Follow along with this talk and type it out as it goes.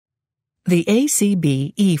The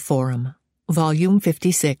ACB E-Forum, Volume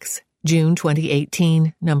 56, June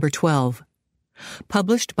 2018, Number 12.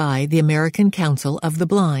 Published by the American Council of the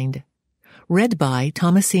Blind. Read by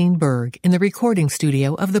Thomasine Berg in the recording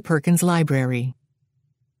studio of the Perkins Library.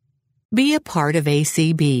 Be a part of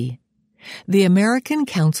ACB. The American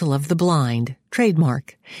Council of the Blind,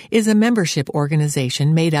 trademark, is a membership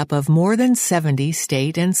organization made up of more than 70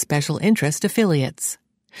 state and special interest affiliates.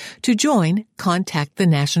 To join, contact the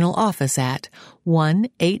national office at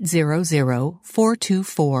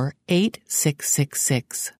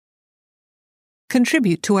 1-800-424-8666.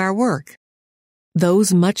 Contribute to our work.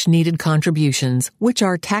 Those much-needed contributions, which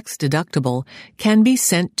are tax-deductible, can be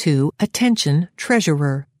sent to Attention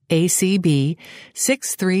Treasurer, ACB,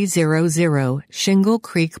 6300 Shingle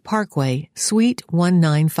Creek Parkway, Suite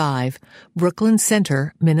 195, Brooklyn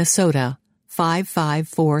Center, Minnesota,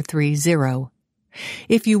 55430.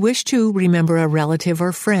 If you wish to remember a relative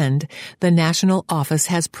or friend, the National Office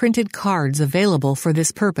has printed cards available for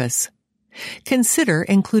this purpose. Consider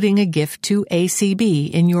including a gift to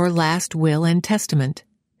ACB in your last will and testament.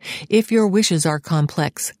 If your wishes are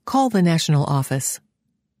complex, call the National Office.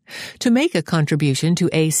 To make a contribution to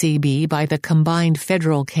ACB by the combined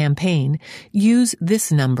federal campaign, use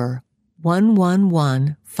this number,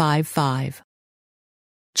 11155.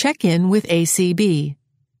 Check in with ACB.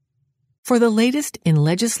 For the latest in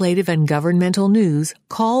legislative and governmental news,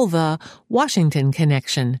 call the Washington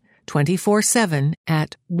Connection 24/7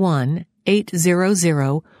 at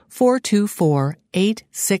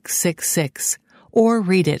 1-800-424-8666 or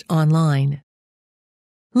read it online.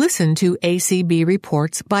 Listen to ACB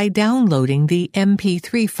reports by downloading the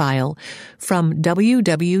MP3 file from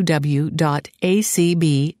www.acb.org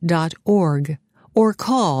or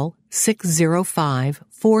call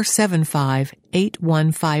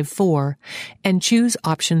 605-475-8154 and choose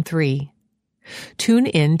option 3. Tune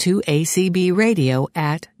in to ACB Radio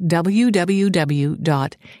at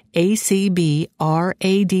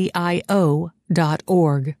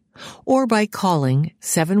www.acbradio.org or by calling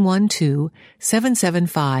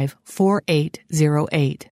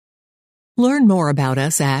 712-775-4808. Learn more about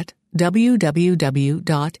us at www.acb.org.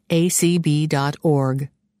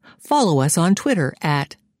 Follow us on Twitter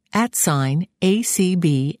at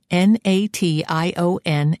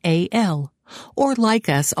 @ACBNational or like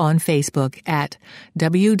us on Facebook at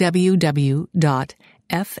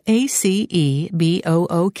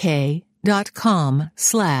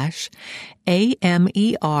www.FACEBOOKCouncilofficial.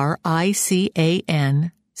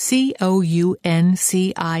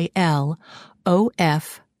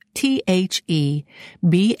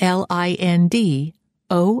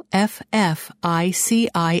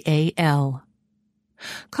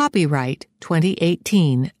 Copyright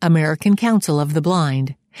 2018 American Council of the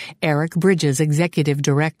Blind. Eric Bridges, Executive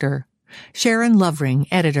Director. Sharon Lovering,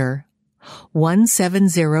 Editor.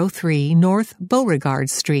 1703 North Beauregard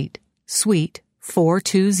Street, Suite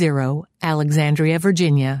 420, Alexandria,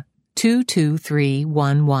 Virginia,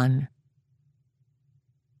 22311.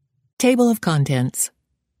 Table of Contents.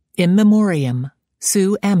 In Memoriam,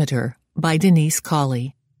 Sue Amateur, by Denise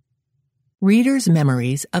Colley. Reader's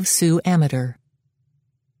Memories of Sue Amateur.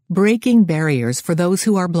 Breaking Barriers for Those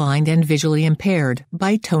Who Are Blind and Visually Impaired,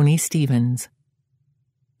 by Tony Stevens.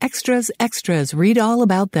 Extras, read all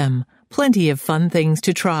about them. Plenty of fun things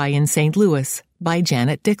to try in St. Louis, by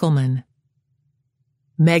Janet Dickelman.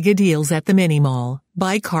 Mega Deals at the Mini Mall,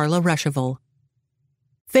 by Carla Ruschival.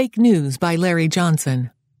 Fake News by Larry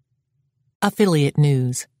Johnson. Affiliate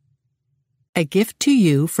News. A Gift to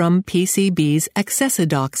You from PCB's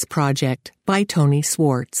Accessidocs Project, by Tony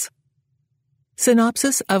Swartz.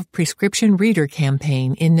 Synopsis of Prescription Reader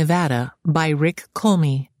Campaign in Nevada, by Rick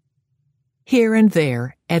Colmy. Here and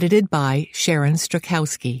There, edited by Sharon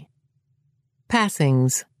Strakowski.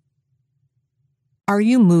 Passings. Are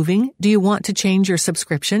you moving? Do you want to change your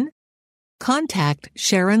subscription? Contact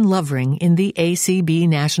Sharon Lovering in the ACB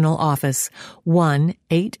National Office,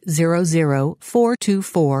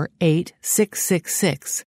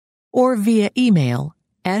 1-800-424-8666, or via email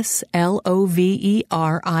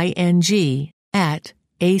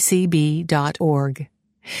slovering@acb.org.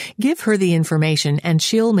 Give her the information and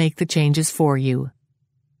she'll make the changes for you.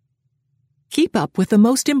 Keep up with the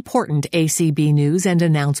most important ACB news and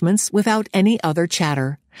announcements without any other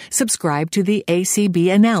chatter. Subscribe to the ACB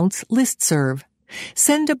Announce listserv.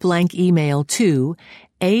 Send a blank email to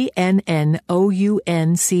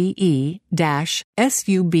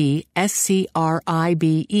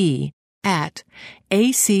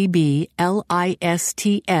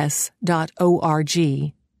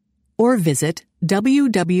or visit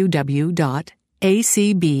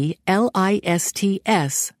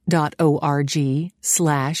www.acblists.org/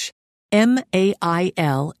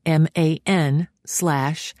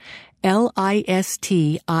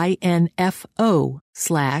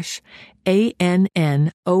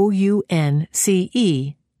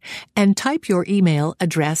 and type your email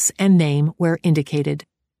address and name where indicated.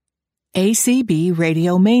 ACB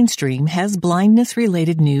Radio Mainstream has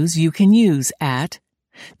blindness-related news you can use at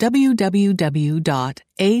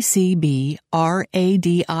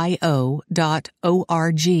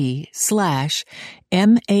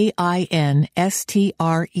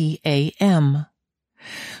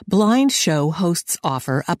Blind Show hosts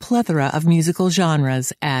offer a plethora of musical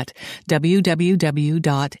genres at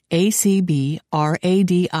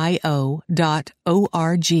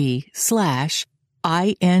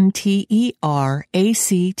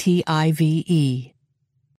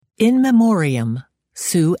In Memoriam,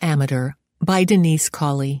 Sue Amateur, by Denise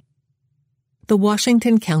Colley. The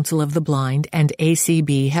Washington Council of the Blind and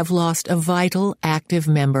ACB have lost a vital, active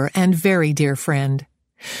member and very dear friend.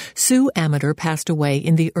 Sue Amateur passed away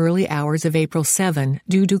in the early hours of April 7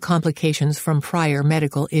 due to complications from prior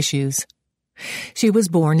medical issues. She was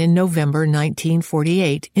born in November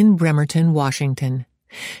 1948 in Bremerton, Washington.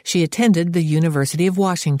 She attended the University of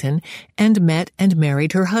Washington and met and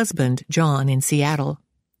married her husband, John, in Seattle.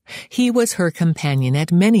 He was her companion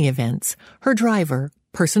at many events, her driver,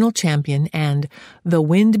 personal champion, and the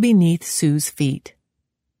wind beneath Sue's feet.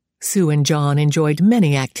 Sue and John enjoyed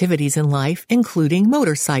many activities in life, including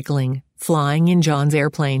motorcycling, flying in John's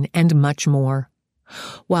airplane, and much more.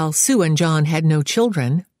 While Sue and John had no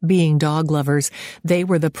children, being dog lovers, they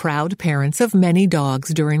were the proud parents of many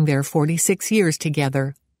dogs during their 46 years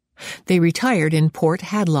together. They retired in Port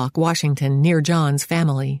Hadlock, Washington, near John's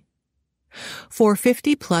family. For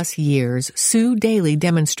 50-plus years, Sue daily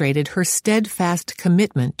demonstrated her steadfast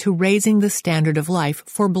commitment to raising the standard of life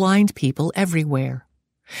for blind people everywhere.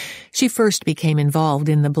 She first became involved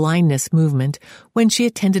in the blindness movement when she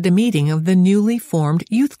attended a meeting of the newly formed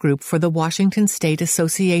Youth Group for the Washington State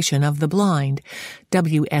Association of the Blind,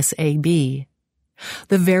 WSAB.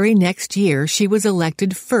 The very next year, she was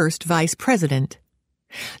elected first vice president.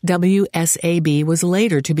 WSAB was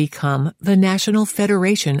later to become the National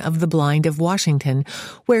Federation of the Blind of Washington,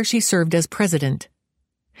 where she served as president.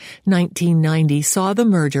 1990 saw the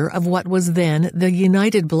merger of what was then the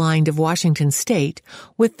United Blind of Washington State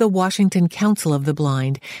with the Washington Council of the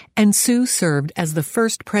Blind, and Sue served as the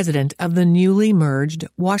first president of the newly merged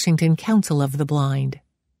Washington Council of the Blind.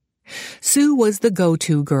 Sue was the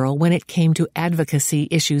go-to girl when it came to advocacy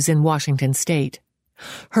issues in Washington State.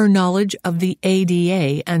 Her knowledge of the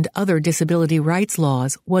ADA and other disability rights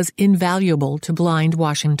laws was invaluable to blind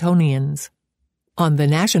Washingtonians. On the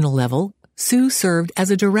national level, Sue served as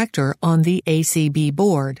a director on the ACB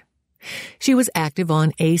board. She was active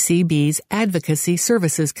on ACB's Advocacy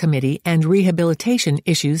Services Committee and Rehabilitation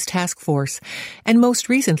Issues Task Force, and most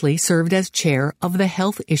recently served as chair of the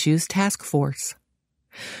Health Issues Task Force.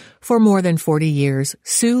 For more than 40 years,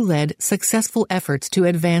 Sue led successful efforts to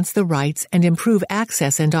advance the rights and improve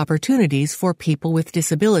access and opportunities for people with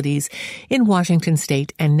disabilities in Washington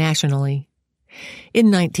State and nationally. In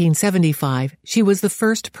 1975, she was the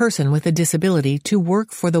first person with a disability to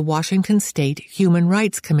work for the Washington State Human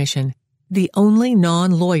Rights Commission, the only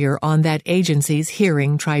non-lawyer on that agency's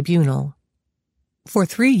hearing tribunal. For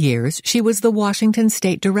 3 years, she was the Washington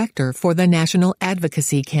State Director for the National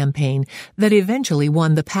Advocacy Campaign that eventually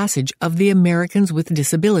won the passage of the Americans with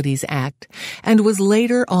Disabilities Act, and was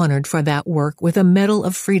later honored for that work with a Medal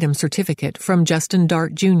of Freedom certificate from Justin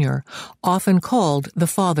Dart, Jr., often called the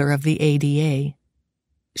father of the ADA.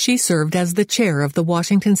 She served as the chair of the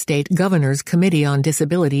Washington State Governor's Committee on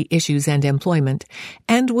Disability Issues and Employment,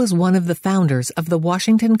 and was one of the founders of the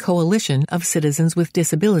Washington Coalition of Citizens with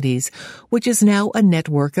Disabilities, which is now a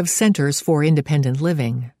network of centers for independent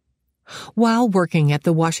living. While working at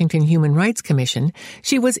the Washington Human Rights Commission,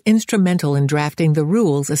 she was instrumental in drafting the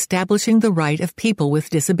rules establishing the right of people with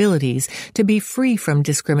disabilities to be free from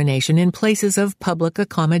discrimination in places of public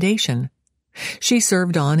accommodation. She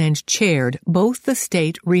served on and chaired both the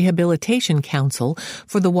State Rehabilitation Council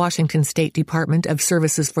for the Washington State Department of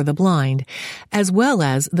Services for the Blind, as well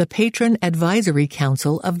as the Patron Advisory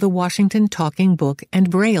Council of the Washington Talking Book and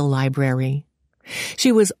Braille Library.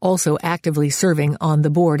 She was also actively serving on the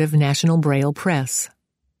board of National Braille Press.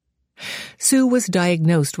 Sue was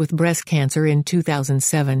diagnosed with breast cancer in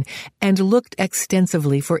 2007 and looked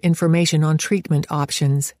extensively for information on treatment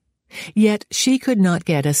options. Yet she could not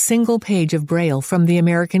get a single page of Braille from the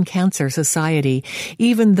American Cancer Society,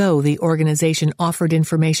 even though the organization offered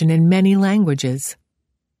information in many languages.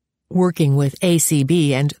 Working with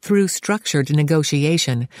ACB and through structured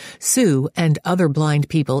negotiation, Sue and other blind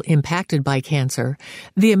people impacted by cancer,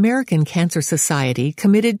 the American Cancer Society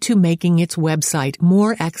committed to making its website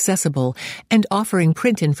more accessible and offering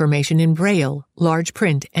print information in Braille, large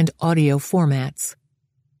print, and audio formats.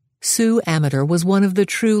 Sue Amater was one of the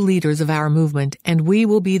true leaders of our movement, and we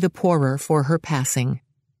will be the poorer for her passing.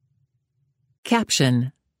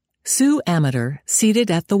 Caption: Sue Amater,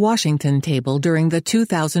 seated at the Washington table during the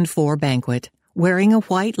 2004 banquet, wearing a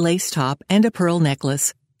white lace top and a pearl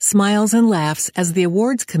necklace, smiles and laughs as the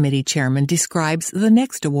awards committee chairman describes the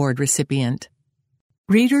next award recipient.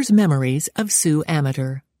 Readers' memories of Sue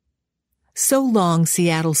Amater. So long,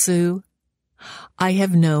 Seattle Sue. I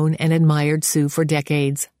have known and admired Sue for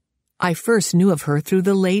decades. I first knew of her through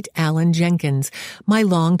the late Alan Jenkins, my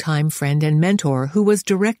longtime friend and mentor who was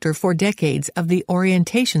director for decades of the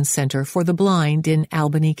Orientation Center for the Blind in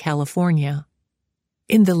Albany, California.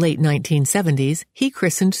 In the late 1970s, he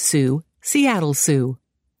christened Sue Seattle Sue,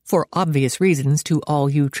 for obvious reasons to all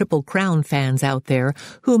you Triple Crown fans out there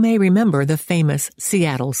who may remember the famous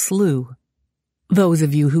Seattle Slew. Those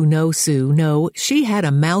of you who know Sue know she had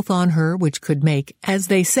a mouth on her which could make, as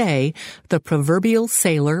they say, the proverbial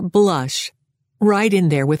sailor blush. Right in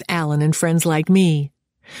there with Alan and friends like me.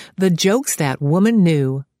 The jokes that woman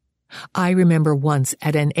knew. I remember once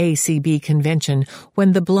at an ACB convention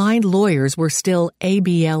when the blind lawyers were still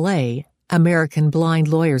ABLA, American Blind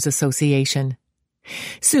Lawyers Association.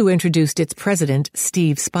 Sue introduced its president,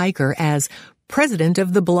 Steve Spiker, as President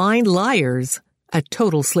of the Blind Liars, a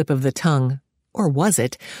total slip of the tongue. Or was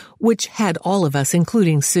it, which had all of us,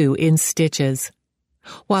 including Sue, in stitches.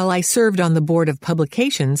 While I served on the board of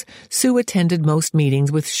publications, Sue attended most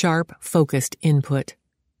meetings with sharp, focused input.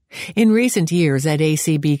 In recent years at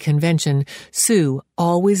ACB convention, Sue,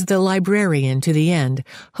 always the librarian to the end,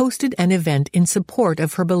 hosted an event in support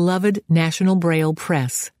of her beloved National Braille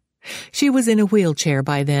Press. She was in a wheelchair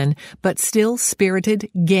by then, but still spirited,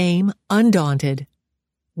 game, undaunted.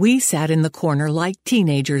 We sat in the corner like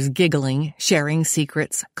teenagers giggling, sharing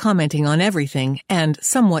secrets, commenting on everything, and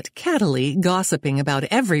somewhat cattily gossiping about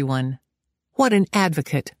everyone. What an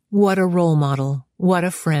advocate, what a role model, what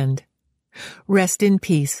a friend. Rest in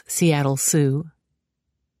peace, Seattle Sue.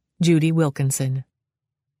 Judy Wilkinson.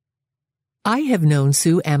 I have known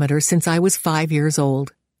Sue Amater since I was 5 years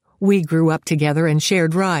old. We grew up together and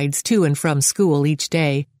shared rides to and from school each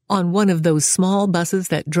day, on one of those small buses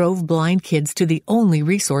that drove blind kids to the only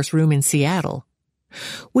resource room in Seattle.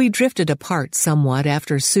 We drifted apart somewhat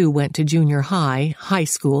after Sue went to junior high, high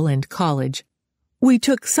school, and college. We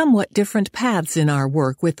took somewhat different paths in our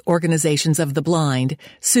work with organizations of the blind,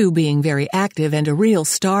 Sue being very active and a real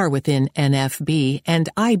star within NFB, and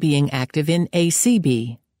I being active in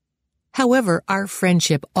ACB. However, our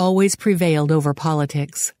friendship always prevailed over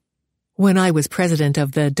politics. When I was president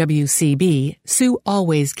of the WCB, Sue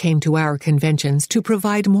always came to our conventions to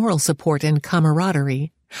provide moral support and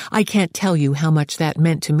camaraderie. I can't tell you how much that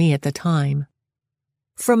meant to me at the time.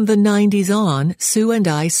 From the 90s on, Sue and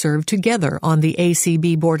I served together on the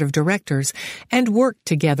ACB Board of Directors and worked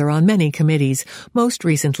together on many committees, most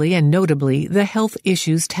recently and notably the Health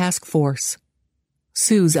Issues Task Force.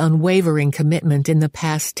 Sue's unwavering commitment in the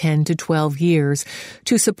past 10 to 12 years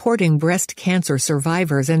to supporting breast cancer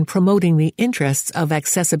survivors and promoting the interests of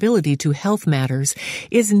accessibility to health matters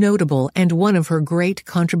is notable and one of her great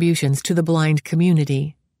contributions to the blind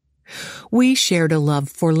community. We shared a love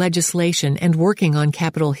for legislation and working on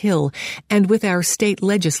Capitol Hill and with our state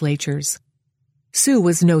legislatures. Sue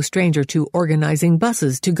was no stranger to organizing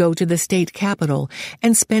buses to go to the state capitol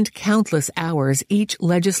and spent countless hours each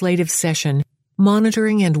legislative session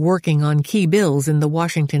monitoring and working on key bills in the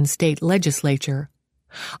Washington state legislature.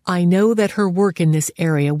 I know that her work in this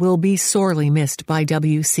area will be sorely missed by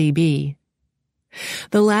WCB.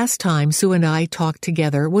 The last time Sue and I talked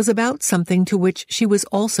together was about something to which she was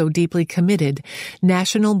also deeply committed,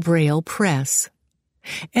 National Braille Press.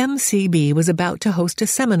 MCB was about to host a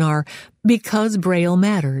seminar, Because Braille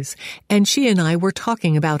Matters, and she and I were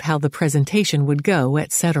talking about how the presentation would go,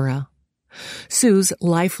 etc. Sue's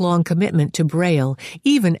lifelong commitment to Braille,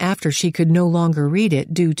 even after she could no longer read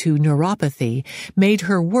it due to neuropathy, made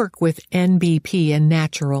her work with NBP and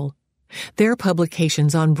Natural. Their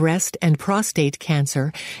publications on breast and prostate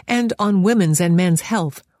cancer and on women's and men's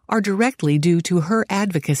health are directly due to her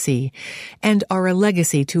advocacy and are a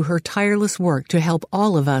legacy to her tireless work to help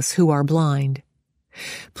all of us who are blind.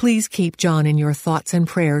 Please keep John in your thoughts and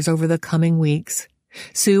prayers over the coming weeks.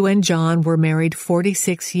 Sue and John were married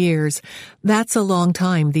 46 years. That's a long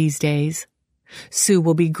time these days. Sue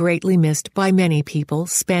will be greatly missed by many people,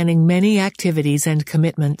 spanning many activities and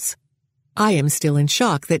commitments. I am still in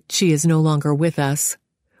shock that she is no longer with us.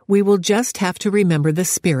 We will just have to remember the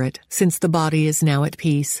spirit since the body is now at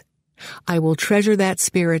peace. I will treasure that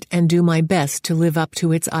spirit and do my best to live up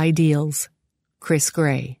to its ideals. Chris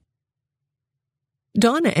Gray.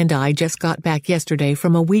 Donna and I just got back yesterday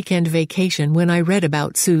from a weekend vacation when I read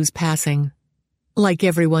about Sue's passing. Like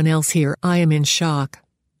everyone else here, I am in shock.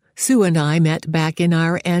 Sue and I met back in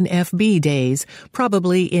our NFB days,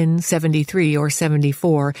 probably in 73 or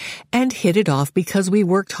 74, and hit it off because we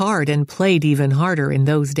worked hard and played even harder in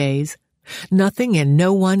those days. Nothing and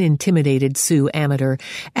no one intimidated Sue Ameter,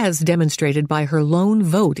 as demonstrated by her lone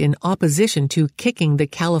vote in opposition to kicking the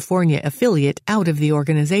California affiliate out of the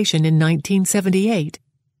organization in 1978.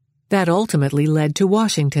 That ultimately led to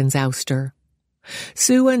Washington's ouster.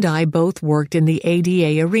 Sue and I both worked in the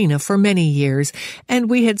ADA arena for many years, and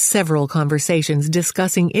we had several conversations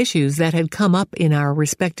discussing issues that had come up in our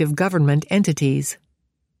respective government entities.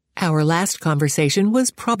 Our last conversation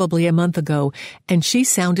was probably a month ago, and she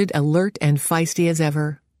sounded alert and feisty as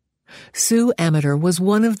ever. Sue Ameter was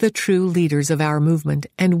one of the true leaders of our movement,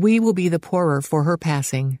 and we will be the poorer for her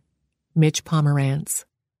passing. Mitch Pomerantz.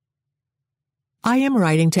 I am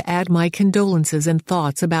writing to add my condolences and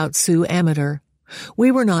thoughts about Sue Ameter.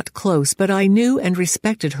 We were not close, but I knew and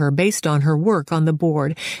respected her based on her work on the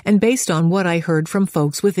board and based on what I heard from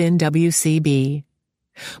folks within WCB.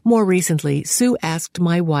 More recently, Sue asked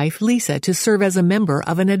my wife Lisa to serve as a member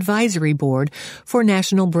of an advisory board for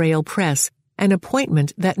National Braille Press, an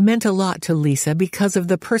appointment that meant a lot to Lisa because of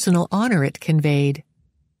the personal honor it conveyed.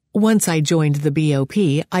 Once I joined the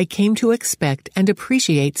BOP, I came to expect and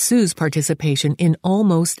appreciate Sue's participation in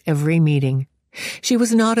almost every meeting. She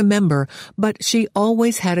was not a member, but she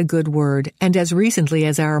always had a good word, and as recently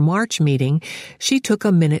as our March meeting, she took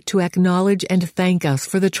a minute to acknowledge and thank us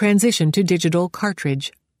for the transition to digital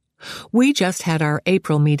cartridge. We just had our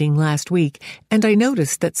April meeting last week, and I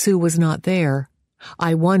noticed that Sue was not there.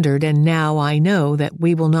 I wondered, and now I know that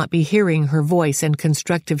we will not be hearing her voice and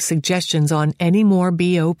constructive suggestions on any more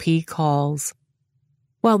BOP calls.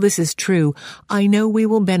 While this is true, I know we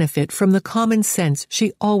will benefit from the common sense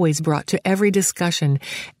she always brought to every discussion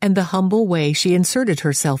and the humble way she inserted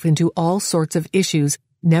herself into all sorts of issues,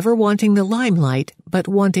 never wanting the limelight, but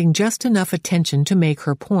wanting just enough attention to make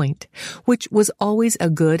her point, which was always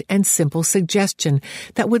a good and simple suggestion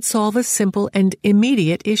that would solve a simple and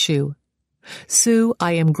immediate issue. Sue,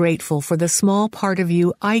 I am grateful for the small part of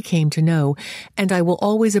you I came to know, and I will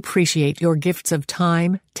always appreciate your gifts of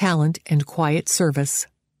time, talent, and quiet service.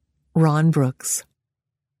 Ron Brooks.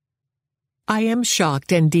 I am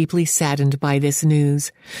shocked and deeply saddened by this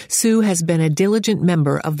news. Sue has been a diligent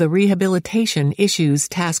member of the Rehabilitation Issues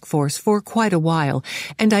Task Force for quite a while,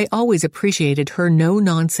 and I always appreciated her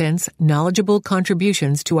no-nonsense, knowledgeable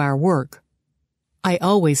contributions to our work. I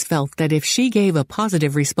always felt that if she gave a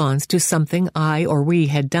positive response to something I or we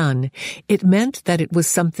had done, it meant that it was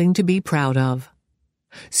something to be proud of.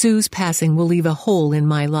 Sue's passing will leave a hole in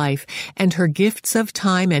my life, and her gifts of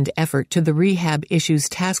time and effort to the Rehab Issues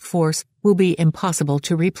Task Force will be impossible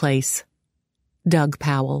to replace. Doug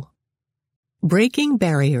Powell. Breaking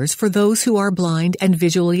Barriers for Those Who Are Blind and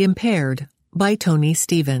Visually Impaired by Tony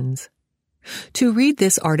Stevens. To read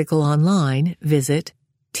this article online, visit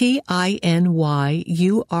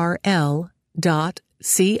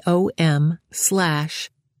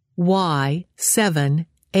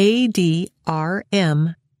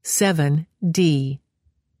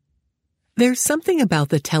There's something about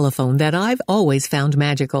the telephone that I've always found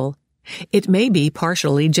magical. It may be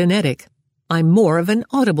partially genetic. I'm more of an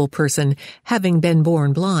audible person, having been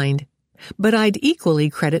born blind. But I'd equally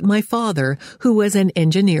credit my father, who was an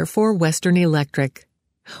engineer for Western Electric.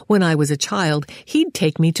 When I was a child, he'd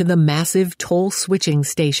take me to the massive toll switching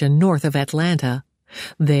station north of Atlanta.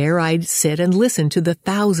 There I'd sit and listen to the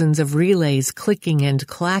thousands of relays clicking and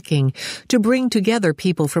clacking to bring together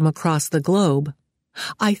people from across the globe.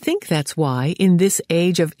 I think that's why, in this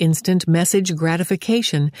age of instant message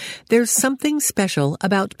gratification, there's something special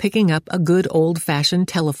about picking up a good old-fashioned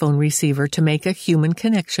telephone receiver to make a human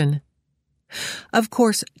connection. Of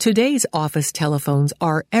course, today's office telephones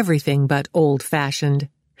are everything but old-fashioned.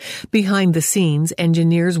 Behind the scenes,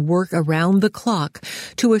 engineers work around the clock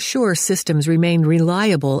to assure systems remain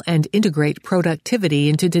reliable and integrate productivity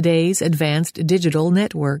into today's advanced digital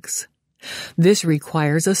networks. This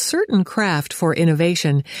requires a certain craft for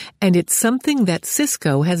innovation, and it's something that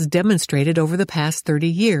Cisco has demonstrated over the past 30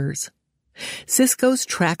 years. Cisco's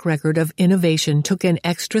track record of innovation took an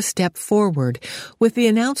extra step forward with the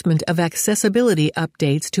announcement of accessibility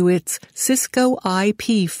updates to its Cisco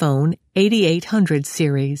IP Phone 8800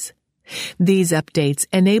 series. These updates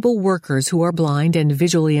enable workers who are blind and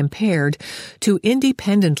visually impaired to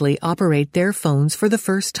independently operate their phones for the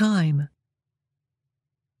first time.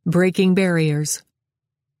 Breaking barriers.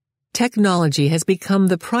 Technology has become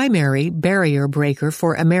the primary barrier breaker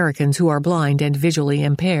for Americans who are blind and visually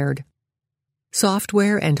impaired.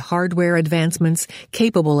 Software and hardware advancements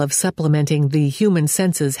capable of supplementing the human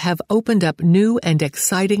senses have opened up new and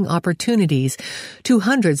exciting opportunities to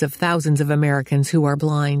hundreds of thousands of Americans who are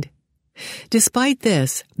blind. Despite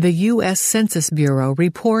this, the U.S. Census Bureau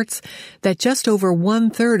reports that just over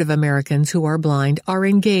 1/3 of Americans who are blind are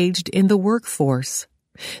engaged in the workforce.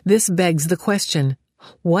 This begs the question,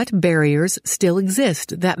 what barriers still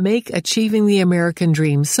exist that make achieving the American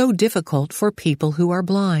dream so difficult for people who are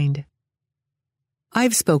blind?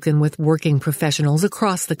 I've spoken with working professionals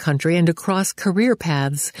across the country and across career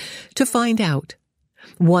paths to find out.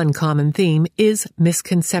 One common theme is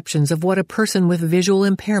misconceptions of what a person with visual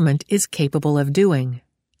impairment is capable of doing.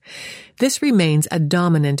 This remains a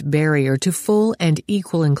dominant barrier to full and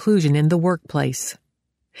equal inclusion in the workplace.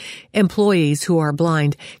 Employees who are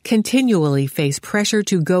blind continually face pressure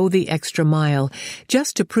to go the extra mile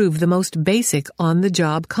just to prove the most basic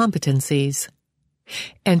on-the-job competencies.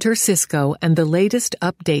 Enter Cisco and the latest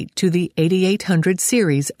update to the 8800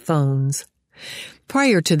 series phones.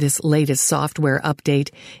 Prior to this latest software update,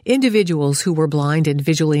 individuals who were blind and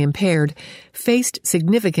visually impaired faced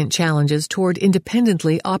significant challenges toward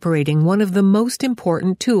independently operating one of the most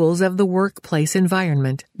important tools of the workplace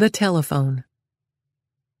environment, the telephone.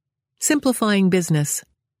 Simplifying business.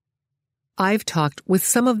 I've talked with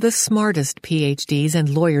some of the smartest PhDs and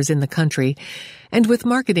lawyers in the country, and with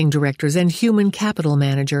marketing directors and human capital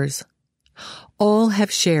managers. All have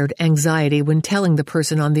shared anxiety when telling the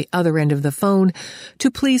person on the other end of the phone to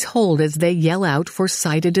please hold as they yell out for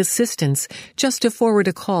sighted assistance just to forward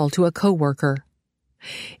a call to a coworker.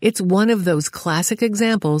 It's one of those classic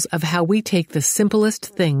examples of how we take the simplest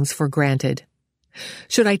things for granted.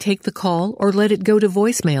 Should I take the call or let it go to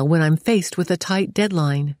voicemail when I'm faced with a tight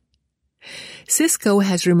deadline? Cisco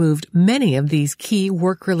has removed many of these key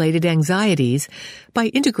work-related anxieties by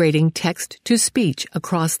integrating text-to-speech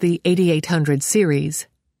across the 8800 series.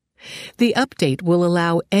 The update will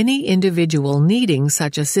allow any individual needing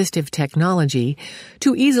such assistive technology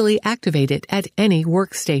to easily activate it at any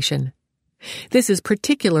workstation. This is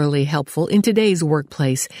particularly helpful in today's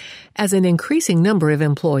workplace, as an increasing number of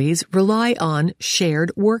employees rely on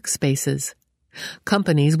shared workspaces.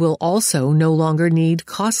 Companies will also no longer need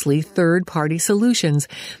costly third-party solutions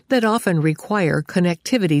that often require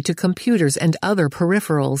connectivity to computers and other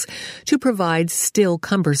peripherals to provide still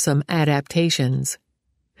cumbersome adaptations.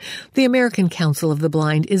 The American Council of the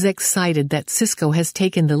Blind is excited that Cisco has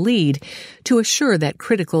taken the lead to assure that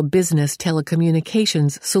critical business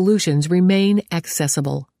telecommunications solutions remain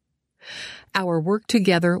accessible. Our work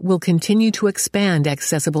together will continue to expand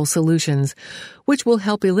accessible solutions, which will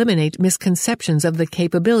help eliminate misconceptions of the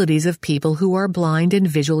capabilities of people who are blind and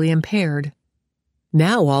visually impaired.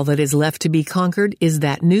 Now all that is left to be conquered is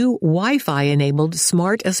that new Wi-Fi-enabled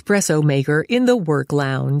smart espresso maker in the work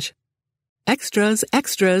lounge. Extras,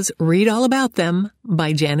 extras, read all about them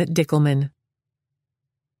by Janet Dickelman.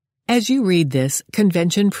 As you read this,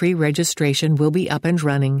 convention pre-registration will be up and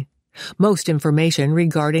running. Most information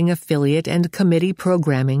regarding affiliate and committee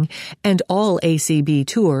programming and all ACB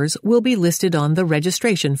tours will be listed on the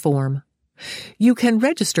registration form. You can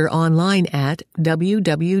register online at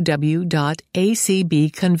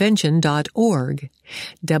www.acbconvention.org,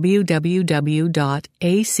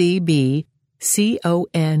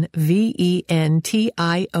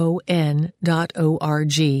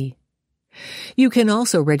 www.acbconvention.org. You can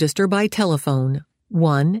also register by telephone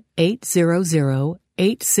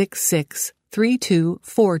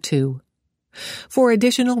 1-800-866-3242. For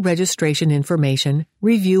additional registration information,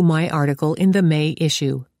 review my article in the May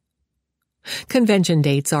issue. Convention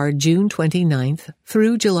dates are June 29th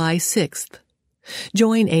through July 6th.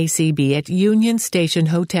 Join ACB at Union Station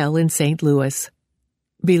Hotel in St. Louis.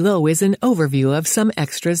 Below is an overview of some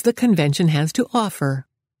extras the convention has to offer.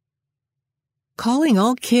 Calling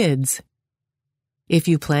all kids. If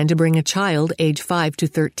you plan to bring a child age 5 to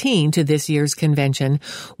 13 to this year's convention,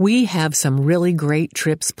 we have some really great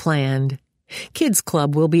trips planned. Kids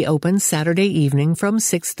Club will be open Saturday evening from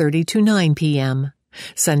 6:30 to 9 p.m.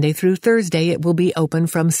 Sunday through Thursday it will be open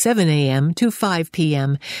from 7 a.m. to 5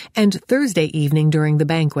 p.m. and Thursday evening during the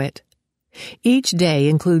banquet. Each day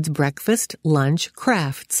includes breakfast, lunch,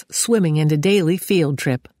 crafts, swimming, and a daily field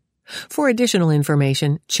trip. For additional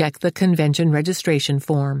information, check the convention registration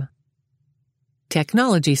form.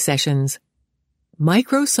 Technology sessions.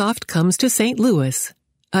 Microsoft comes to St. Louis.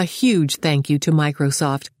 A huge thank you to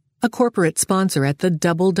Microsoft a corporate sponsor at the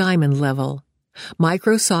Double Diamond level.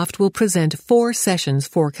 Microsoft will present 4 sessions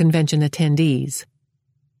for convention attendees.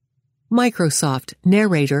 Microsoft,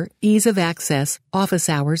 narrator, ease of access, office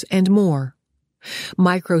hours, and more.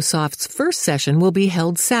 Microsoft's first session will be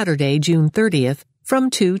held Saturday, June 30th from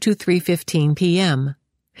 2 to 3:15 p.m.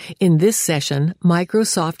 In this session,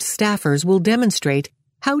 Microsoft staffers will demonstrate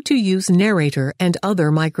how to use Narrator and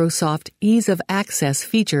other Microsoft ease of access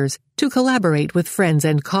features to collaborate with friends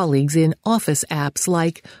and colleagues in Office apps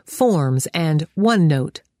like Forms and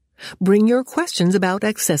OneNote. Bring your questions about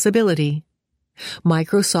accessibility.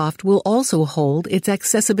 Microsoft will also hold its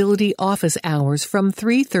Accessibility Office hours from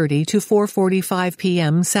 3:30 to 4:45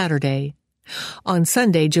 p.m. Saturday. On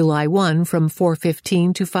Sunday, July 1, from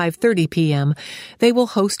 4:15 to 5:30 p.m., they will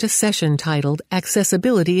host a session titled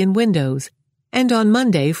Accessibility in Windows, and on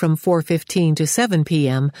Monday from 4:15 to 7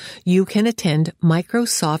 p.m., you can attend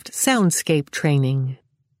Microsoft Soundscape training.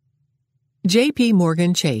 J.P.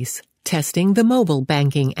 Morgan Chase, testing the mobile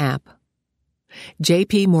banking app.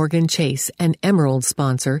 J.P. Morgan Chase, an Emerald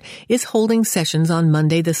sponsor, is holding sessions on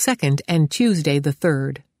Monday the 2nd and Tuesday the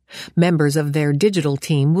 3rd. Members of their digital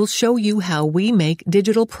team will show you how we make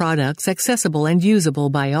digital products accessible and usable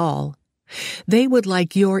by all. They would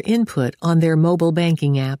like your input on their mobile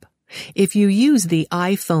banking app. If you use the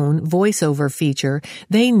iPhone VoiceOver feature,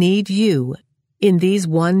 they need you. In these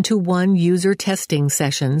one-to-one user testing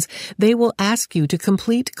sessions, they will ask you to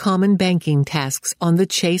complete common banking tasks on the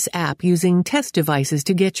Chase app using test devices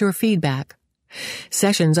to get your feedback.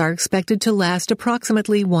 Sessions are expected to last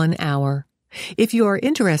approximately 1 hour. If you are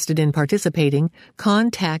interested in participating,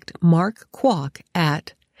 contact Mark Kwok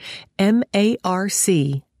at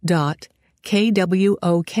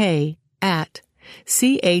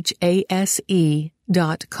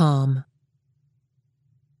markwok@chase.com.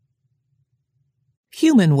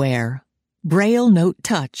 Humanware, Braille Note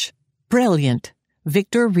Touch, Brilliant,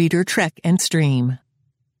 Victor Reader Trek and Stream.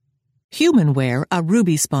 Humanware, a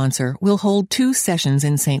Ruby sponsor, will hold 2 sessions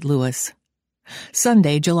in St. Louis.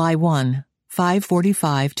 Sunday, July 1,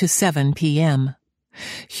 5:45 to 7 p.m.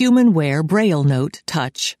 Humanware Braille Note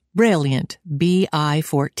Touch, Brilliant,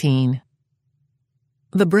 BI14.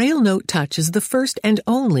 The Braille Note Touch is the first and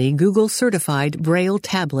only Google-certified Braille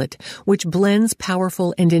tablet, which blends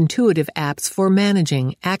powerful and intuitive apps for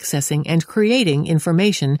managing, accessing, and creating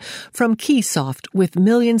information from Keysoft with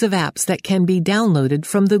millions of apps that can be downloaded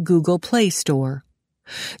from the Google Play Store.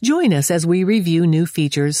 Join us as we review new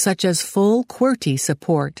features such as full QWERTY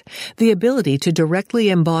support, the ability to directly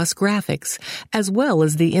emboss graphics, as well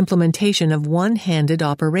as the implementation of one-handed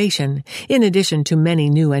operation, in addition to many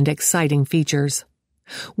new and exciting features.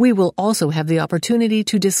 We will also have the opportunity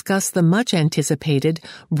to discuss the much-anticipated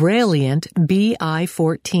Brilliant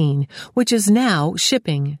BI14, which is now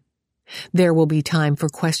shipping. There will be time for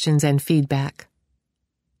questions and feedback.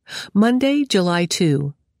 Monday, July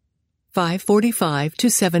 2, 5:45 to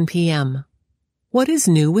 7 p.m. What is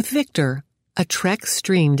new with Victor? A Trek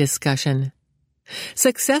Stream discussion.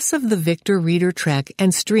 Success of the Victor Reader Trek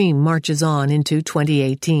and Stream marches on into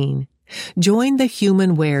 2018. Join the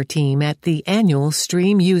Humanware team at the annual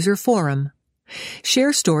Stream User Forum.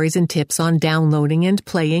 Share stories and tips on downloading and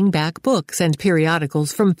playing back books and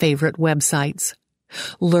periodicals from favorite websites.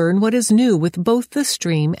 Learn what is new with both the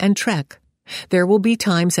Stream and Trek. There will be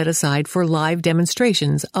time set aside for live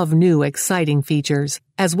demonstrations of new exciting features,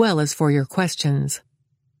 as well as for your questions.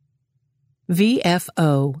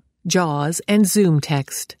 VFO, JAWS, and Zoom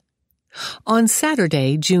Text. On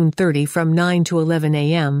Saturday, June 30 from 9 to 11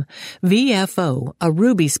 a.m., VFO, a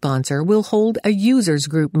Ruby sponsor, will hold a users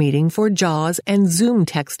group meeting for JAWS and Zoom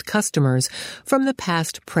Text customers from the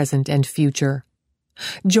past, present, and future.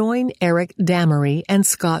 Join Eric Damery and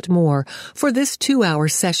Scott Moore for this 2-hour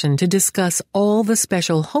session to discuss all the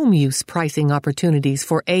special home use pricing opportunities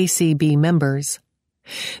for ACB members.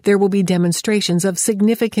 There will be demonstrations of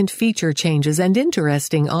significant feature changes and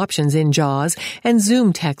interesting options in JAWS and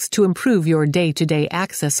Zoom Text to improve your day-to-day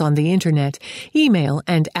access on the Internet, email,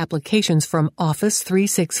 and applications from Office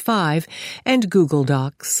 365 and Google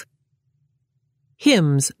Docs.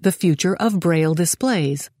 HIMSS, the Future of Braille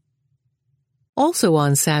Displays. Also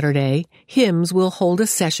on Saturday, HIMSS will hold a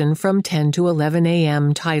session from 10 to 11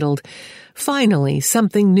 a.m. titled, Finally,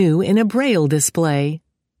 Something New in a Braille Display.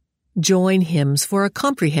 Join HIMSS for a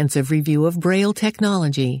comprehensive review of Braille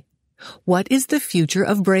technology. What is the future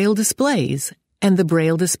of Braille displays and the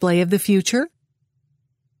Braille display of the future?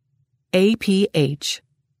 APH,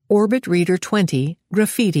 Orbit Reader 20,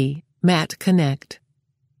 Graffiti, Matte Connect.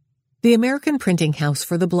 The American Printing House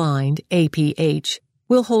for the Blind, APH,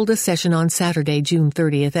 will hold a session on Saturday, June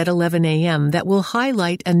 30th at 11 a.m. that will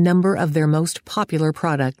highlight a number of their most popular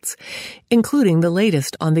products, including the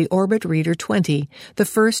latest on the Orbit Reader 20, the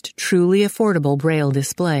first truly affordable Braille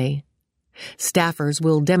display. Staffers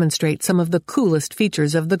will demonstrate some of the coolest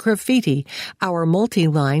features of the Graffiti, our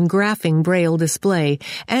multi-line graphing Braille display,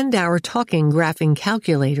 and our talking graphing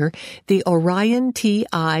calculator, the Orion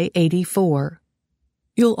TI-84.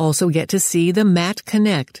 You'll also get to see the Mat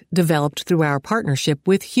Connect, developed through our partnership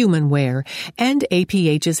with HumanWare, and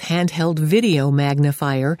APH's handheld video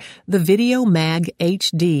magnifier, the Video Mag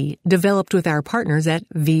HD, developed with our partners at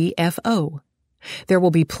VFO. There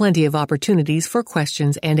will be plenty of opportunities for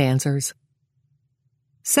questions and answers.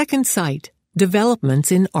 Second Sight,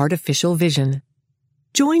 Developments in Artificial Vision.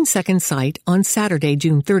 Join Second Sight on Saturday,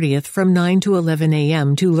 June 30th from 9 to 11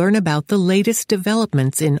 a.m. to learn about the latest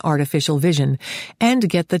developments in artificial vision and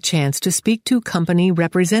get the chance to speak to company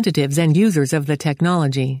representatives and users of the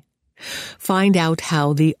technology. Find out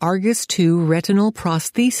how the Argus II retinal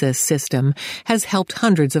prosthesis system has helped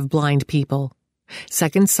hundreds of blind people.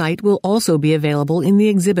 Second Sight will also be available in the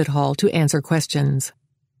exhibit hall to answer questions.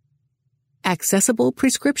 Accessible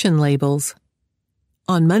prescription labels.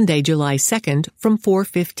 On Monday, July 2nd, from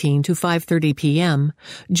 4:15 to 5:30 p.m.,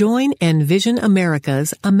 join Envision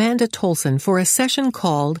America's Amanda Tolson for a session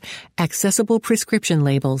called Accessible Prescription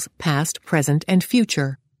Labels, Past, Present, and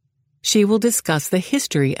Future. She will discuss the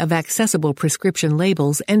history of accessible prescription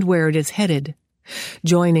labels and where it is headed.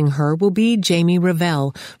 Joining her will be Jamie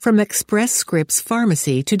Revell from Express Scripts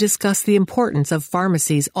Pharmacy to discuss the importance of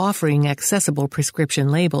pharmacies offering accessible prescription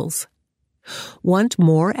labels. Want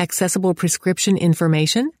more accessible prescription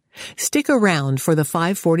information? Stick around for the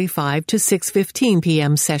 5:45 to 6:15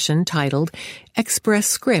 p.m. session titled Express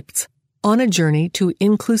Scripts, On a Journey to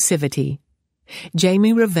Inclusivity.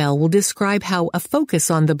 Jamie Revell will describe how a focus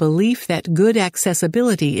on the belief that good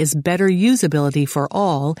accessibility is better usability for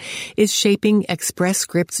all is shaping Express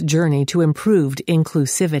Scripts' journey to improved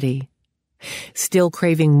inclusivity. Still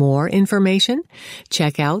craving more information?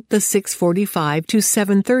 Check out the 6:45 to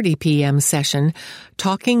 7:30 p.m. session,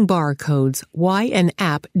 Talking Barcodes, Why an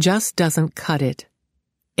App Just Doesn't Cut It.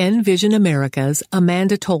 Envision America's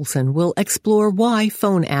Amanda Tolson will explore why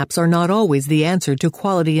phone apps are not always the answer to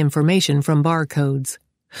quality information from barcodes.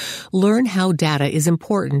 Learn how data is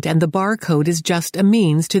important and the barcode is just a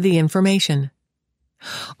means to the information.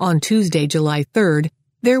 On Tuesday, July 3rd,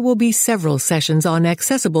 there will be several sessions on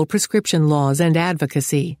accessible prescription laws and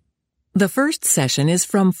advocacy. The first session is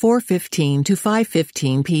from 4:15 to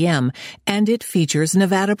 5:15 p.m., and it features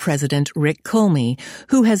Nevada President Rick Colmy,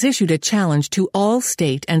 who has issued a challenge to all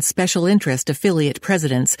state and special interest affiliate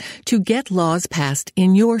presidents to get laws passed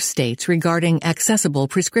in your states regarding accessible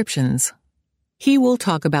prescriptions. He will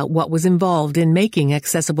talk about what was involved in making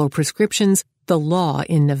accessible prescriptions the law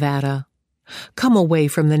in Nevada. Come away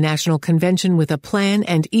from the National Convention with a plan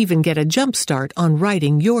and even get a jump start on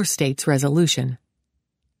writing your state's resolution.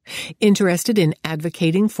 Interested in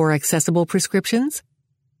advocating for accessible prescriptions?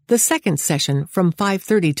 The second session from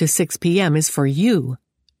 5:30 to 6 p.m. is for you.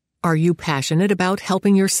 Are you passionate about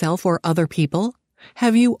helping yourself or other people?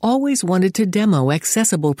 Have you always wanted to demo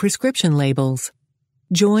accessible prescription labels?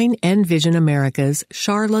 Join Envision America's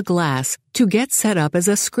Charla Glass to get set up as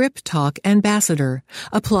a Script Talk ambassador,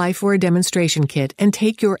 apply for a demonstration kit, and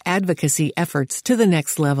take your advocacy efforts to the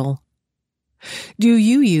next level. Do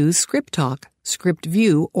you use Script Talk, Script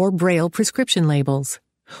View, or Braille prescription labels?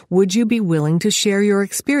 Would you be willing to share your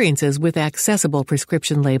experiences with accessible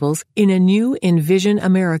prescription labels in a new Envision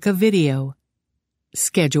America video?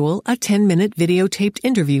 Schedule a 10-minute videotaped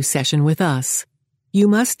interview session with us. You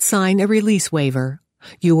must sign a release waiver.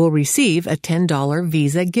 You will receive a $10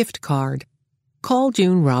 Visa gift card. Call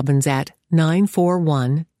June Robbins at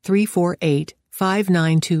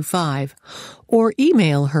 941-348-5925 or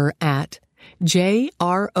email her at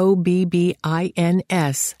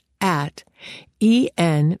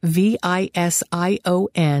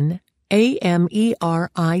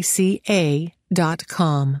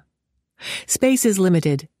Space is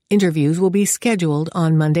limited. Interviews will be scheduled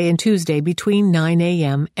on Monday and Tuesday between 9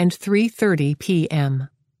 a.m. and 3:30 p.m.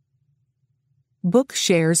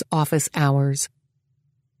 Bookshare office hours.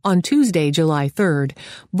 On Tuesday, July 3rd,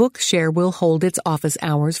 Bookshare will hold its office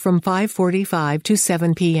hours from 5:45 to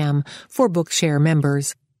 7 p.m. for Bookshare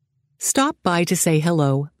members. Stop by to say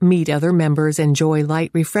hello, meet other members, enjoy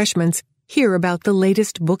light refreshments, hear about the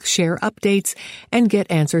latest Bookshare updates, and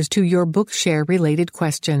get answers to your Bookshare-related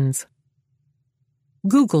questions.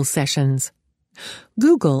 Google Sessions.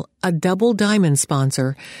 Google, a Double Diamond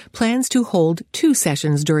sponsor, plans to hold 2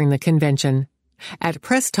 sessions during the convention. At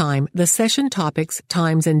press time, the session topics,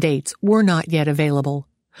 times, and dates were not yet available.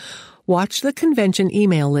 Watch the convention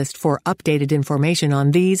email list for updated information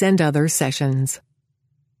on these and other sessions.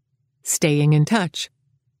 Staying in touch.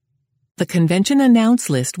 The convention announce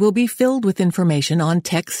list will be filled with information on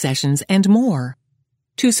tech sessions and more.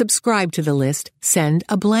 To subscribe to the list, send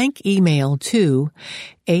a blank email to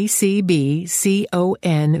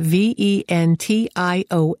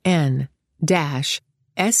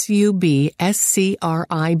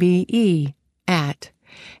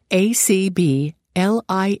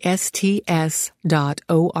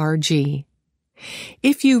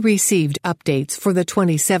If you received updates for the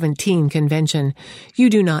 2017 convention, you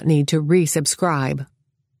do not need to resubscribe.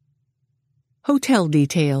 Hotel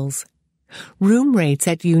details. Room rates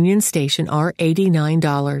at Union Station are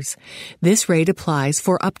 $89. This rate applies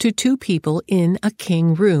for up to 2 people in a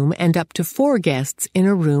king room and up to 4 guests in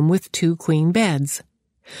a room with 2 queen beds.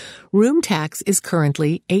 Room tax is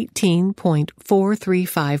currently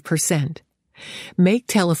 18.435%. Make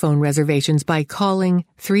telephone reservations by calling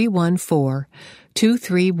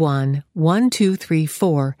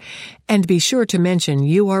 314-231-1234 and be sure to mention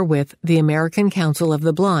you are with the American Council of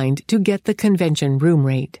the Blind to get the convention room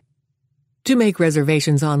rate. To make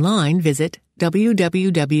reservations online, visit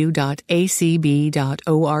www.acb.org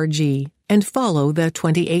and follow the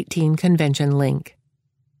 2018 convention link.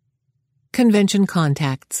 Convention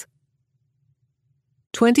contacts.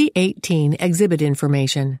 2018 exhibit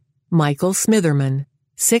information. Michael Smitherman,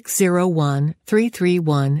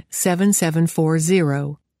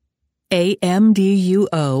 601-331-7740.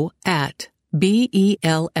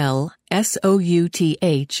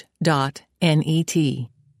 amduo@bellsouth.net.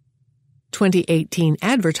 2018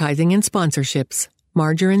 advertising and sponsorships.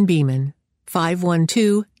 Margarine Beeman,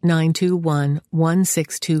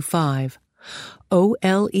 512-921-1625.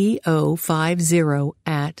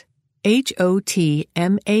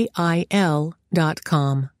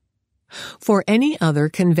 oleo50@hotmail.com. For any other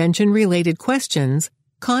convention-related questions,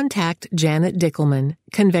 contact Janet Dickelman,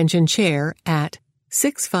 Convention Chair, at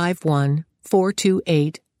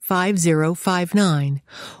 651-428-5059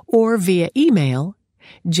 or via email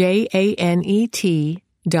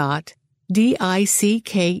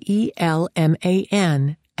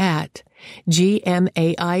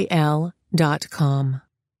janet.dickelman@gmail.com.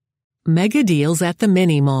 Mega Deals at the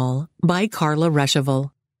Mini Mall by Carla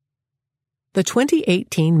Ruschival. The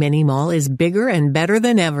 2018 Mini Mall is bigger and better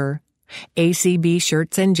than ever. ACB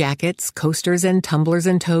shirts and jackets, coasters and tumblers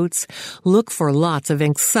and totes. Look for lots of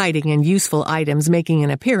exciting and useful items making an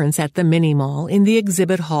appearance at the Mini Mall in the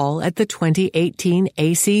exhibit hall at the 2018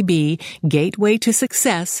 ACB Gateway to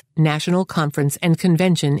Success National Conference and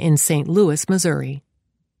Convention in St. Louis, Missouri.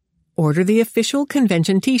 Order the official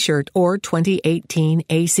convention t-shirt or 2018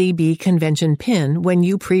 ACB convention pin when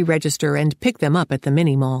you pre-register and pick them up at the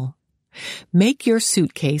Mini Mall. Make your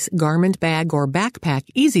suitcase, garment bag, or backpack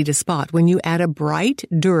easy to spot when you add a bright,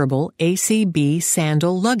 durable ACB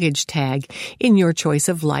sandal luggage tag in your choice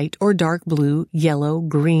of light or dark blue, yellow,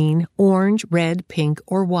 green, orange, red, pink,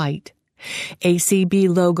 or white. ACB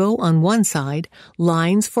logo on one side,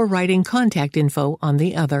 lines for writing contact info on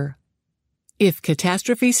the other. If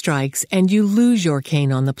catastrophe strikes and you lose your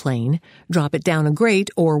cane on the plane, drop it down a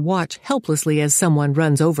grate or watch helplessly as someone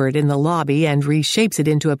runs over it in the lobby and reshapes it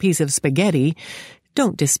into a piece of spaghetti,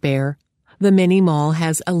 don't despair. The Mini Mall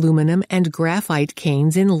has aluminum and graphite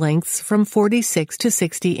canes in lengths from 46 to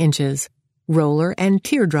 60 inches, roller and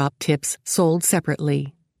teardrop tips sold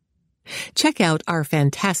separately. Check out our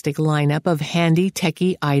fantastic lineup of handy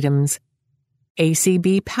techie items.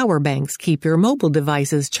 ACB power banks keep your mobile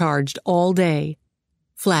devices charged all day.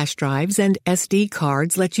 Flash drives and SD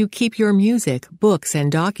cards let you keep your music, books, and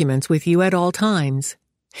documents with you at all times.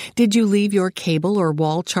 Did you leave your cable or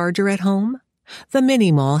wall charger at home? The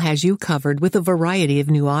Mini Mall has you covered with a variety of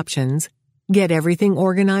new options. Get everything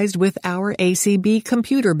organized with our ACB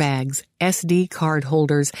computer bags, SD card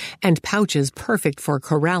holders, and pouches perfect for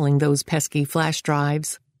corralling those pesky flash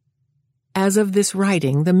drives. As of this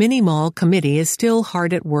writing, the Mini Mall Committee is still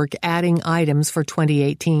hard at work adding items for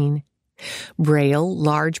 2018. Braille,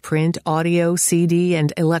 large print, audio, CD,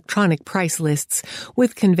 and electronic price lists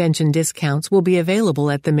with convention discounts will be available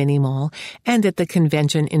at the Mini Mall and at the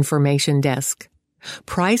Convention Information Desk.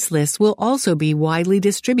 Price lists will also be widely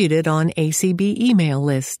distributed on ACB email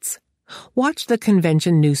lists. Watch the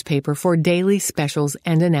convention newspaper for daily specials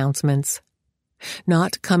and announcements.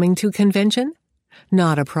 Not coming to convention?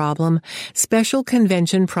 Not a problem. Special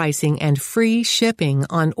convention pricing and free shipping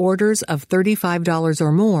on orders of $35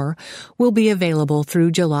 or more will be available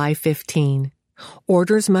through July 15.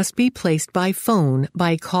 Orders must be placed by phone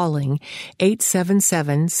by calling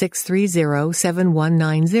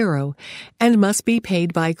 877-630-7190 and must be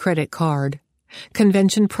paid by credit card.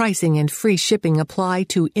 Convention pricing and free shipping apply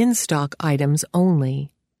to in-stock items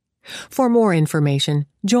only. For more information,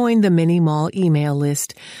 join the Mini Mall email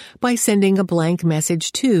list by sending a blank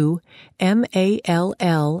message to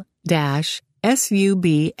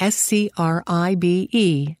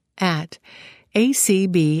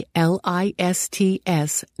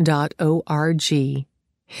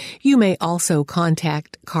You may also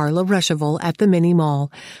contact Carla Ruschival at the Mini Mall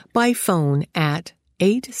by phone at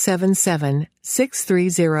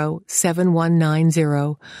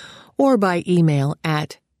 877-630-7190 or by email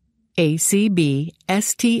at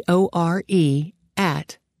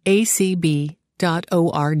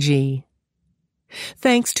acbstore@acb.org.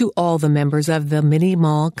 Thanks to all the members of the Mini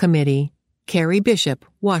Mall Committee: Carrie Bishop,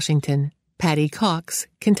 Washington; Patty Cox,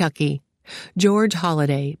 Kentucky; George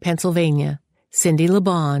Holliday, Pennsylvania; Cindy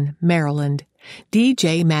LeBon, Maryland;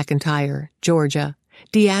 D.J. McIntyre, Georgia;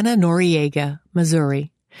 Deanna Noriega,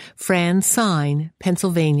 Missouri; Fran Sine,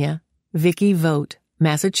 Pennsylvania; Vicky Vogt,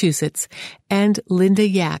 Massachusetts; and Linda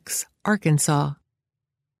Yax, Arkansas.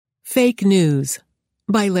 Fake News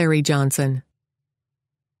by Larry Johnson.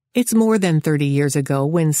 It's more than 30 years ago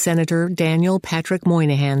when Senator Daniel Patrick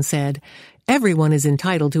Moynihan said, "Everyone is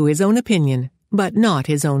entitled to his own opinion, but not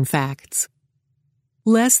his own facts."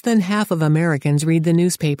 Less than half of Americans read the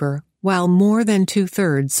newspaper, while more than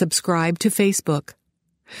 2/3 subscribe to Facebook.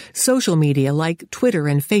 Social media like Twitter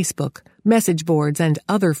and Facebook, message boards, and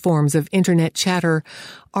other forms of internet chatter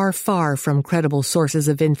are far from credible sources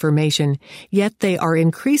of information, yet they are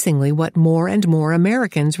increasingly what more and more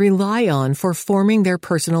Americans rely on for forming their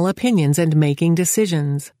personal opinions and making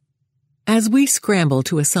decisions. As we scramble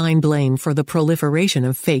to assign blame for the proliferation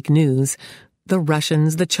of fake news, the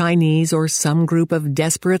Russians, the Chinese, or some group of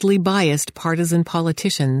desperately biased partisan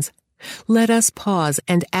politicians, let us pause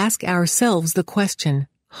and ask ourselves the question: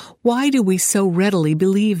 why do we so readily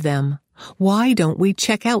believe them? Why don't we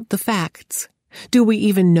check out the facts? Do we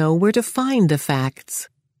even know where to find the facts?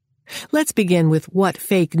 Let's begin with what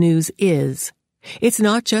fake news is. It's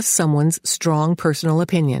not just someone's strong personal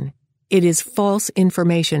opinion. It is false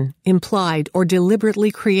information, implied or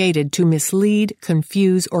deliberately created to mislead,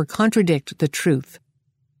 confuse, or contradict the truth.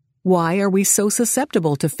 Why are we so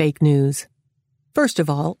susceptible to fake news? First of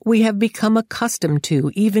all, we have become accustomed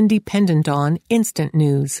to, even dependent on, instant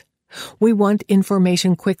news. We want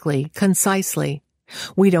information quickly, concisely.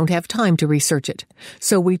 We don't have time to research it,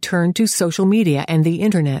 so we turn to social media and the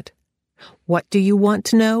Internet. What do you want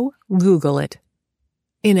to know? Google it.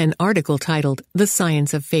 In an article titled The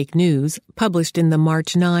Science of Fake News, published in the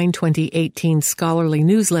March 9, 2018 scholarly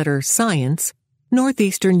newsletter Science,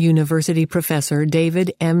 Northeastern University professor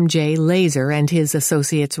David M.J. Laser and his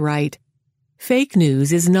associates write, "Fake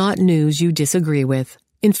news is not news you disagree with.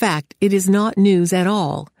 In fact, it is not news at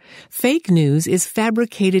all. Fake news is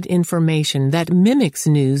fabricated information that mimics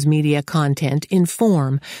news media content in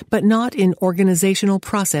form, but not in organizational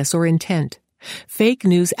process or intent. Fake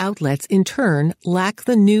news outlets, in turn, lack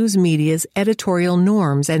the news media's editorial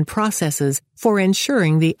norms and processes for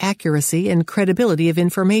ensuring the accuracy and credibility of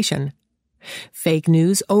information. Fake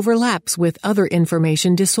news overlaps with other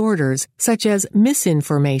information disorders, such as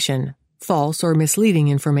misinformation, false or misleading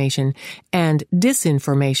information, and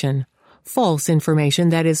disinformation, false information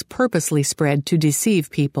that is purposely spread to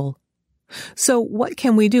deceive people. So what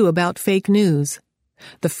can we do about fake news?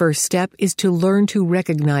 The first step is to learn to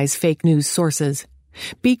recognize fake news sources.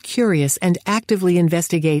 Be curious and actively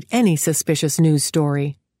investigate any suspicious news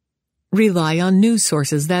story. Rely on news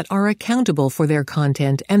sources that are accountable for their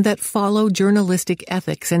content and that follow journalistic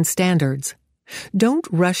ethics and standards. Don't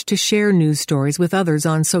rush to share news stories with others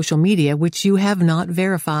on social media which you have not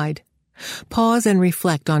verified. Pause and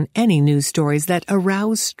reflect on any news stories that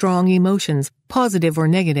arouse strong emotions, positive or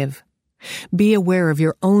negative. Be aware of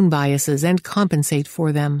your own biases and compensate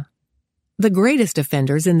for them. The greatest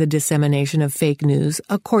offenders in the dissemination of fake news,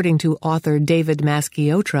 according to author David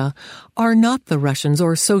Maschiotra, are not the Russians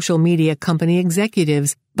or social media company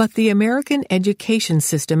executives, but the American education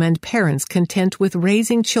system and parents content with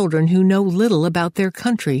raising children who know little about their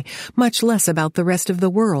country, much less about the rest of the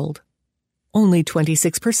world. Only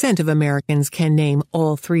 26% of Americans can name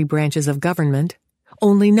all 3 branches of government.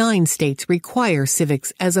 Only 9 states require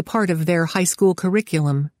civics as a part of their high school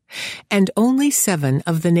curriculum. And only 7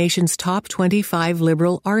 of the nation's top 25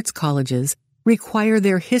 liberal arts colleges require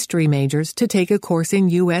their history majors to take a course in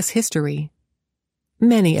U.S. history.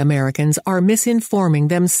 Many Americans are misinforming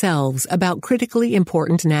themselves about critically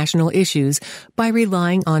important national issues by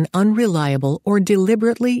relying on unreliable or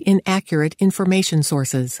deliberately inaccurate information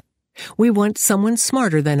sources. We want someone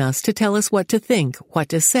smarter than us to tell us what to think, what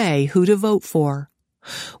to say, who to vote for.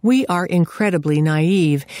 We are incredibly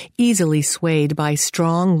naive, easily swayed by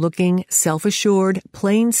strong-looking, self-assured,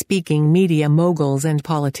 plain-speaking media moguls and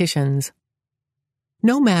politicians.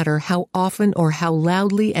 No matter how often or how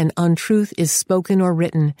loudly an untruth is spoken or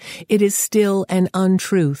written, it is still an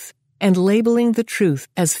untruth, and labeling the truth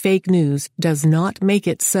as fake news does not make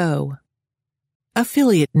it so.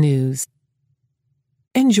 Affiliate news.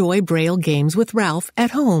 Enjoy Braille games with Ralph at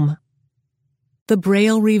home. The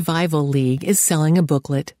Braille Revival League is selling a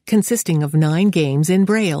booklet consisting of 9 games in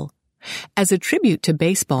Braille. As a tribute to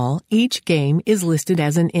baseball, each game is listed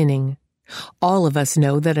as an inning. All of us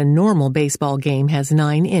know that a normal baseball game has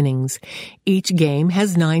 9 innings. Each game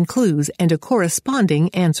has 9 clues and a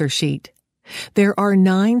corresponding answer sheet. There are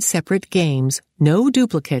 9 separate games, no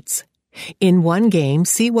duplicates. In one game,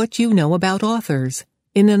 see what you know about authors.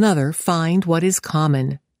 In another, find what is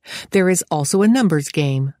common. There is also a numbers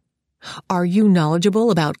game. Are you knowledgeable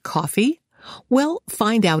about coffee? Well,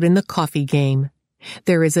 find out in the coffee game.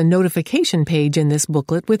 There is a notification page in this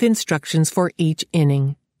booklet with instructions for each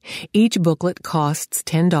inning. Each booklet costs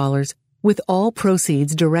 $10, with all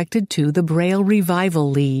proceeds directed to the Braille Revival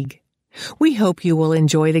League. We hope you will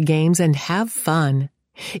enjoy the games and have fun.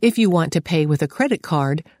 If you want to pay with a credit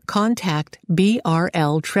card, contact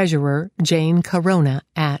BRL Treasurer Jane Corona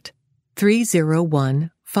at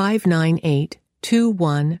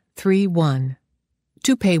 301-598-2131.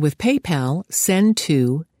 To pay with PayPal, send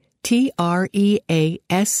to TREASURER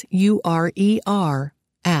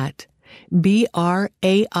at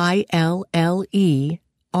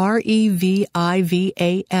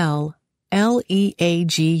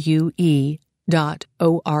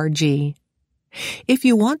BRAILLEREVIVALLEAGUE.org. If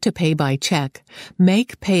you want to pay by check,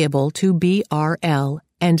 make payable to BRL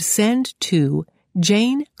and send to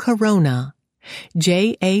Jane Corona,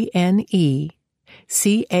 JANECARONA,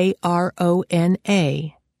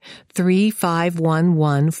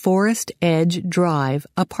 3511 Forest Edge Drive,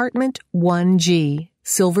 Apartment 1G,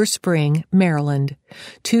 Silver Spring, Maryland,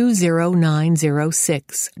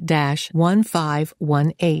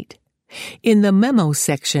 20906-1518. In the memo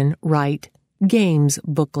section, write Games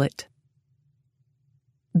Booklet.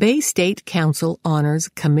 Bay State Council honors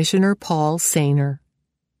Commissioner Paul Saner.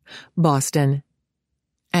 Boston.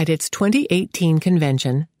 At its 2018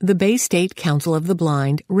 convention, the Bay State Council of the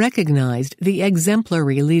Blind recognized the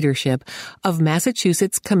exemplary leadership of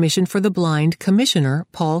Massachusetts Commission for the Blind Commissioner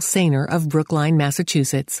Paul Saner of Brookline,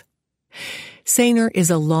 Massachusetts. Saner is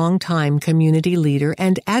a longtime community leader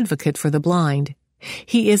and advocate for the blind.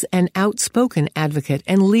 He is an outspoken advocate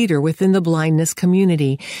and leader within the blindness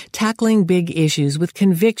community, tackling big issues with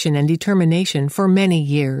conviction and determination for many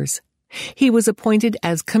years. He was appointed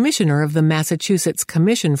as Commissioner of the Massachusetts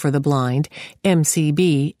Commission for the Blind,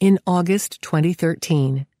 MCB, in August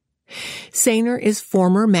 2013. Saner is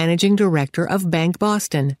former Managing Director of Bank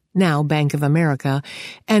Boston, now Bank of America,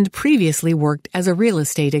 and previously worked as a real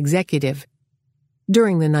estate executive.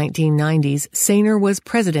 During the 1990s, Saner was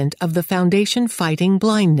president of the Foundation Fighting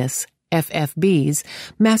Blindness, FFB's,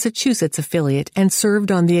 Massachusetts affiliate, and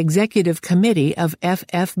served on the executive committee of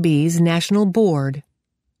FFB's National Board.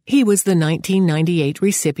 He was the 1998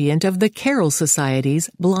 recipient of the Carroll Society's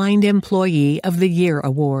Blind Employee of the Year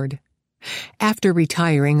Award. After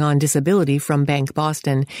retiring on disability from Bank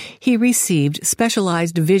Boston, he received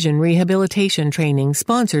specialized vision rehabilitation training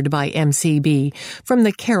sponsored by MCB from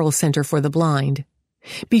the Carroll Center for the Blind.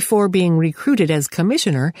 Before being recruited as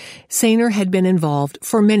commissioner, Saner had been involved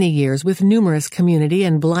for many years with numerous community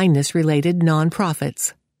and blindness-related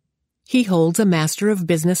nonprofits. He holds a Master of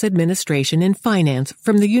Business Administration in Finance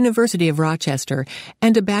from the University of Rochester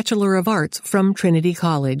and a Bachelor of Arts from Trinity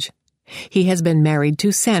College. He has been married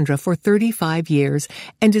to Sandra for 35 years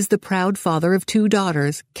and is the proud father of 2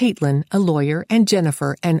 daughters, Caitlin, a lawyer, and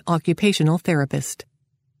Jennifer, an occupational therapist.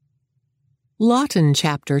 Lawton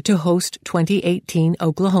chapter to host 2018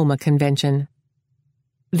 Oklahoma Convention.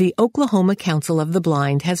 The Oklahoma Council of the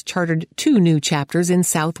Blind has chartered 2 new chapters in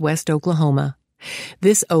southwest Oklahoma.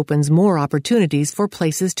 This opens more opportunities for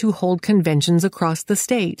places to hold conventions across the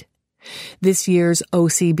state. This year's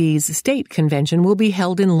OCB's state convention will be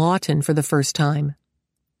held in Lawton for the first time.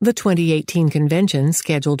 The 2018 convention,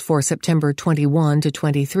 scheduled for September 21 to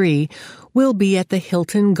 23, will be at the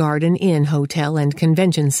Hilton Garden Inn Hotel and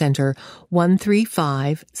Convention Center,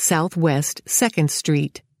 135 Southwest 2nd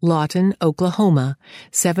Street, Lawton, Oklahoma,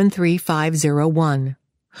 73501.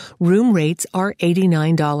 Room rates are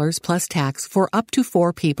 $89 plus tax for up to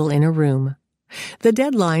 4 people in a room. The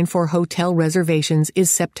deadline for hotel reservations is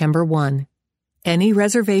September 1. Any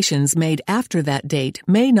reservations made after that date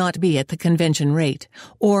may not be at the convention rate,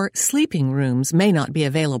 or sleeping rooms may not be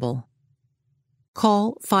available.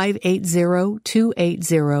 Call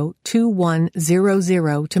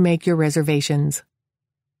 580-280-2100 to make your reservations.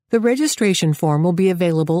 The registration form will be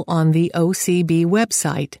available on the OCB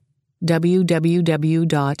website,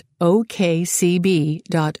 www.okcb.org.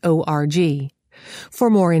 For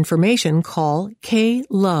more information, call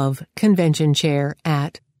K-LOVE Convention Chair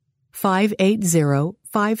at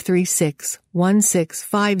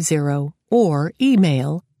 580-536-1650 or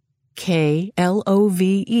email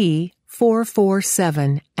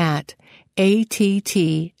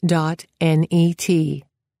klove447@att.net.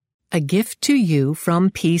 A gift to you from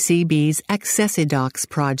PCB's Accessidocs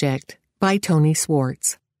project by Tony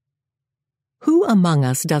Swartz. Who among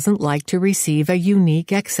us doesn't like to receive a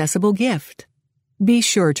unique accessible gift? Be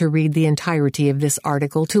sure to read the entirety of this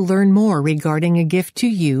article to learn more regarding a gift to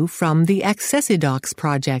you from the Accessidocs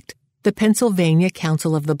project, the Pennsylvania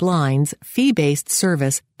Council of the Blind's fee-based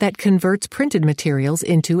service that converts printed materials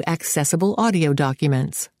into accessible audio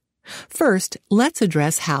documents. First, let's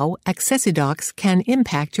address how Accessidocs can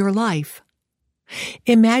impact your life.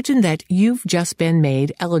 Imagine that you've just been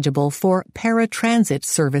made eligible for paratransit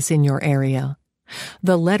service in your area.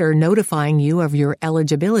 The letter notifying you of your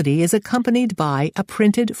eligibility is accompanied by a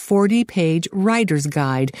printed 40-page rider's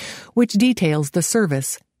guide, which details the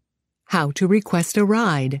service, how to request a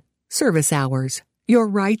ride, service hours, your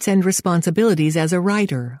rights and responsibilities as a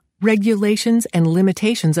rider, regulations and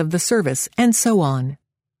limitations of the service, and so on.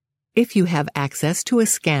 If you have access to a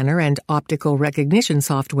scanner and optical recognition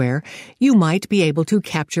software, you might be able to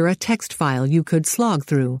capture a text file you could slog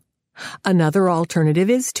through. Another alternative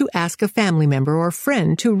is to ask a family member or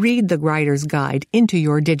friend to read the rider's guide into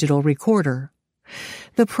your digital recorder.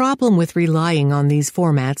 The problem with relying on these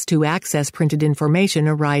formats to access printed information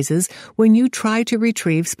arises when you try to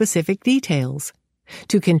retrieve specific details.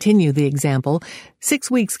 To continue the example, 6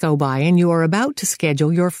 weeks go by and you are about to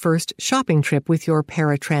schedule your first shopping trip with your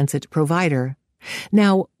paratransit provider.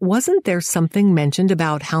 Now, wasn't there something mentioned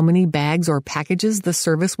about how many bags or packages the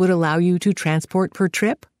service would allow you to transport per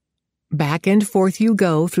trip? Back and forth you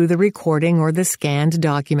go through the recording or the scanned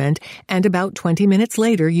document, and about 20 minutes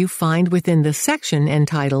later you find within the section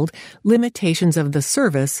entitled Limitations of the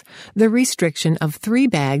Service the restriction of 3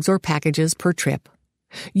 bags or packages per trip.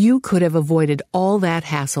 You could have avoided all that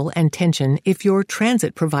hassle and tension if your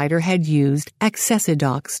transit provider had used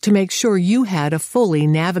Accessidocs to make sure you had a fully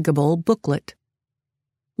navigable booklet.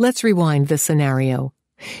 Let's rewind the scenario.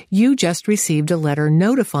 You just received a letter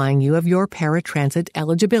notifying you of your paratransit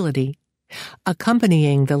eligibility.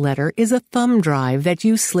 Accompanying the letter is a thumb drive that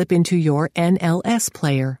you slip into your NLS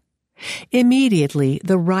player. Immediately,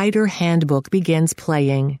 the Rider Handbook begins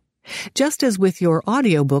playing. Just as with your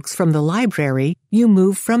audiobooks from the library, you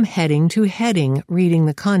move from heading to heading, reading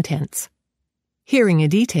the contents. Hearing a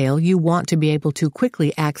detail you want to be able to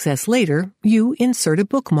quickly access later, you insert a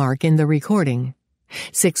bookmark in the recording.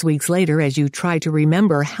 6 weeks later, as you try to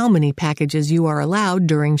remember how many packages you are allowed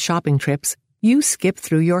during shopping trips, you skip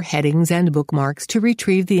through your headings and bookmarks to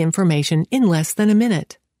retrieve the information in less than a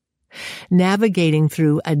minute. Navigating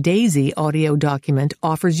through a DAISY audio document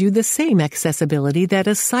offers you the same accessibility that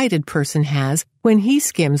a sighted person has when he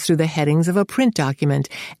skims through the headings of a print document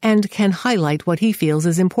and can highlight what he feels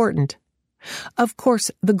is important. Of course,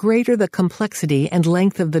 the greater the complexity and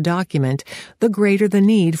length of the document, the greater the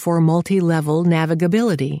need for multi-level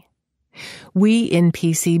navigability. We in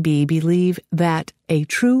PCB believe that a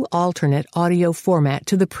true alternate audio format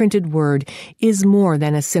to the printed word is more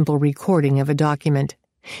than a simple recording of a document.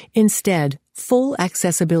 Instead, full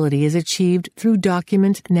accessibility is achieved through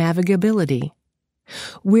document navigability.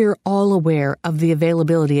 We're all aware of the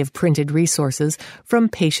availability of printed resources, from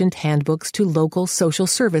patient handbooks to local social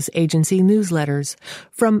service agency newsletters,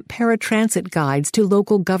 from paratransit guides to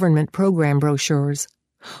local government program brochures.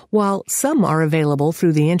 While some are available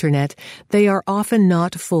through the Internet, they are often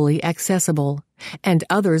not fully accessible, and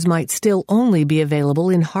others might still only be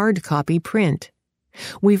available in hard copy print.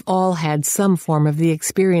 We've all had some form of the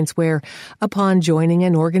experience where, upon joining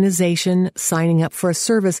an organization, signing up for a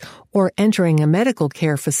service, or entering a medical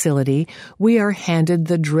care facility, we are handed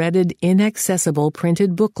the dreaded inaccessible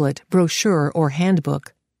printed booklet, brochure, or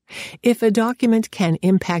handbook. If a document can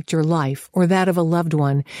impact your life or that of a loved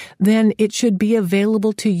one, then it should be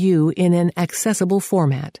available to you in an accessible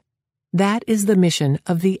format. That is the mission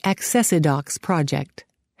of the Accessidocs project.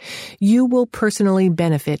 You will personally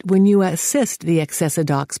benefit when you assist the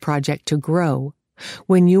Accessidocs project to grow.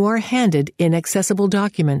 When you are handed inaccessible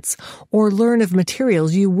documents or learn of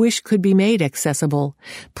materials you wish could be made accessible,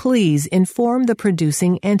 please inform the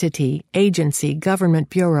producing entity, agency, government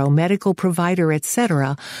bureau, medical provider,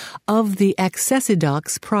 etc. of the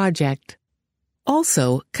Accessidocs project.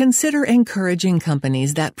 Also, consider encouraging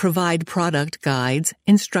companies that provide product guides,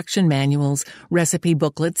 instruction manuals, recipe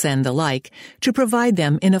booklets, and the like to provide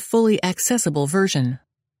them in a fully accessible version.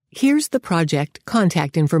 Here's the project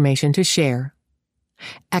contact information to share.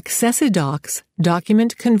 Accessidocs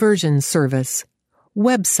Document Conversion Service.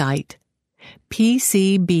 Website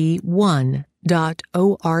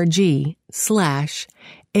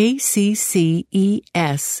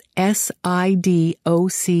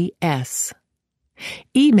pcb1.org/ACCESSIDOCS.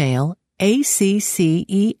 Email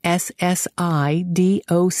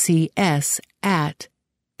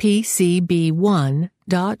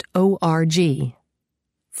accessdocs@pcb1.org.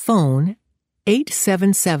 Phone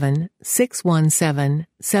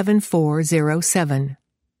 877-617-7407.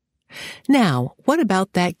 Now, what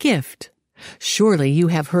about that gift? Surely you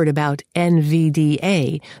have heard about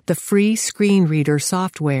NVDA, the free screen reader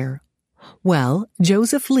software. Well,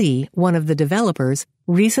 Joseph Lee, one of the developers,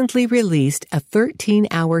 recently released a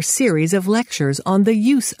 13-hour series of lectures on the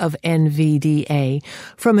use of NVDA,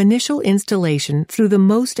 from initial installation through the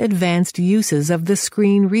most advanced uses of the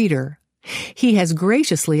screen reader. He has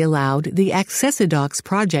graciously allowed the Accessidocs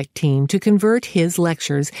project team to convert his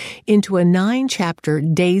lectures into a 9-chapter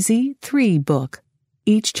DAISY 3 book,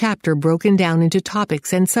 each chapter broken down into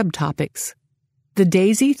topics and subtopics. The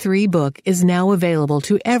DAISY 3 book is now available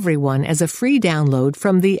to everyone as a free download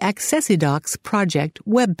from the Accessidocs project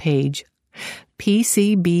webpage,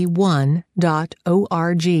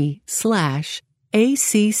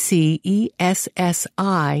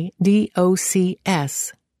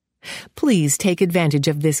 pcb1.org/ACCESSIDOCS. Please take advantage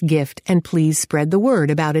of this gift and please spread the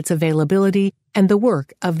word about its availability and the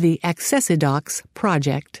work of the Accessidocs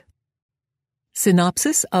project.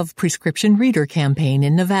 Synopsis of Prescription Reader Campaign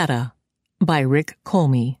in Nevada by Rick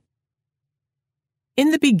Colmy.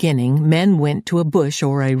 In the beginning, men went to a bush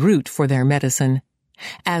or a root for their medicine.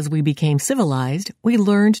 As we became civilized, we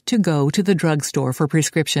learned to go to the drugstore for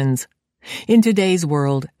prescriptions. In today's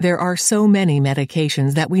world, there are so many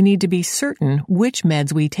medications that we need to be certain which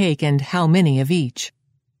meds we take and how many of each.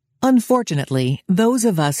 Unfortunately, those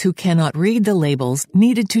of us who cannot read the labels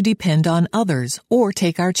needed to depend on others or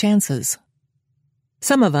take our chances.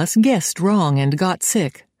 Some of us guessed wrong and got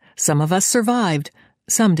sick. Some of us survived.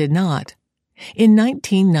 Some did not. In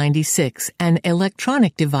 1996, an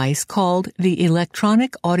electronic device called the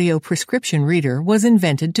Electronic Audio Prescription Reader was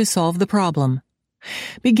invented to solve the problem.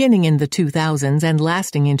 Beginning in the 2000s and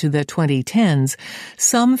lasting into the 2010s,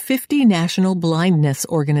 some 50 national blindness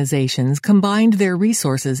organizations combined their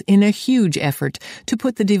resources in a huge effort to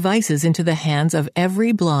put the devices into the hands of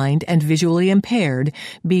every blind and visually impaired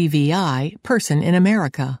BVI person in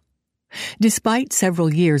America. Despite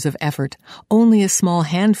several years of effort, only a small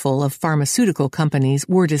handful of pharmaceutical companies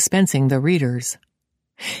were dispensing the readers.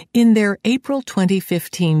 In their April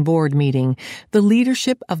 2015 board meeting, the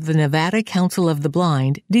leadership of the Nevada Council of the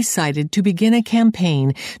Blind decided to begin a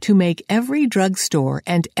campaign to make every drugstore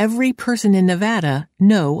and every person in Nevada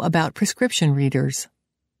know about prescription readers.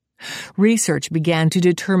 Research began to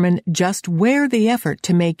determine just where the effort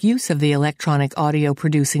to make use of the electronic audio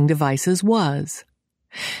producing devices was.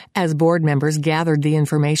 As board members gathered the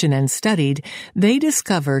information and studied, they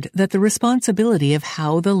discovered that the responsibility of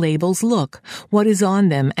how the labels look, what is on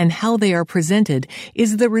them, and how they are presented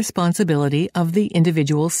is the responsibility of the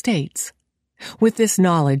individual states. With this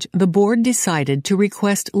knowledge, the board decided to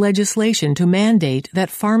request legislation to mandate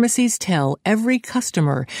that pharmacies tell every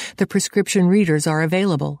customer the prescription readers are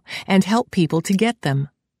available and help people to get them.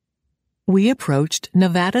 We approached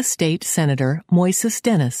Nevada State Senator Moises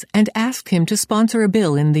Dennis and asked him to sponsor a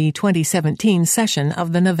bill in the 2017 session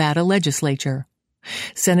of the Nevada legislature.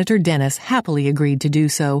 Senator Dennis happily agreed to do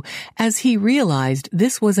so, as he realized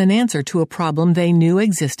this was an answer to a problem they knew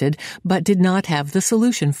existed but did not have the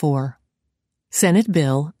solution for. Senate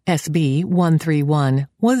Bill SB 131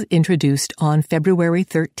 was introduced on February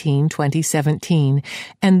 13, 2017,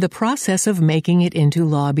 and the process of making it into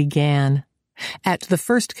law began. At the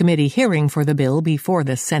first committee hearing for the bill before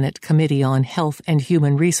the Senate Committee on Health and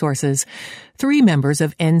Human Resources, 3 members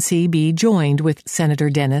of NCB joined with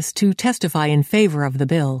Senator Dennis to testify in favor of the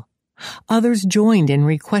bill. Others joined in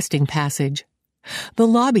requesting passage. The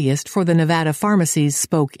lobbyist for the Nevada pharmacies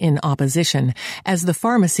spoke in opposition, as the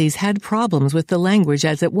pharmacies had problems with the language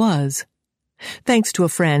as it was. Thanks to a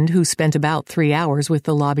friend who spent about 3 hours with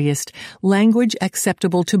the lobbyist, language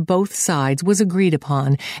acceptable to both sides was agreed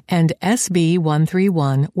upon, and SB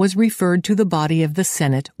 131 was referred to the body of the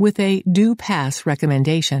Senate with a do pass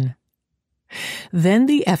recommendation. Then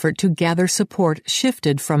the effort to gather support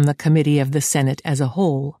shifted from the committee of the Senate as a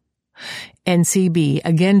whole. NCB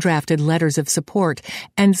again drafted letters of support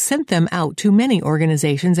and sent them out to many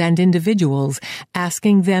organizations and individuals,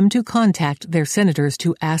 asking them to contact their senators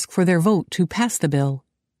to ask for their vote to pass the bill.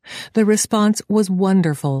 The response was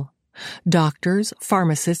wonderful. Doctors,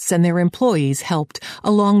 pharmacists, and their employees helped,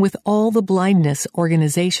 along with all the blindness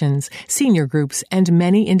organizations, senior groups, and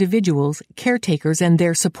many individuals, caretakers, and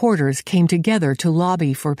their supporters came together to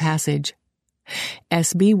lobby for passage.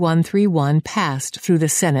 SB 131 passed through the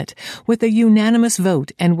Senate with a unanimous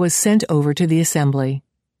vote and was sent over to the Assembly.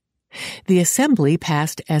 The Assembly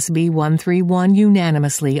passed SB 131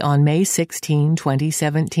 unanimously on May 16,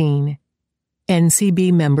 2017.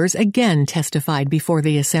 NCB members again testified before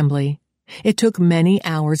the Assembly. It took many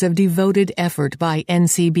hours of devoted effort by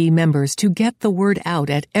NCB members to get the word out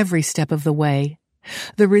at every step of the way.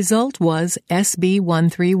 The result was SB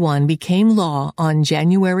 131 became law on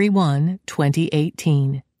January 1,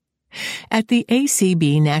 2018. At the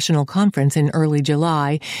ACB National Conference in early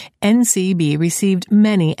July, NCB received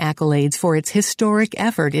many accolades for its historic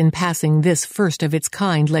effort in passing this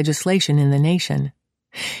first-of-its-kind legislation in the nation.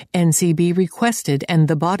 NCB requested, and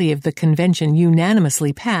the body of the convention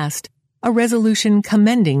unanimously passed, a resolution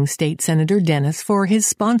commending State Senator Dennis for his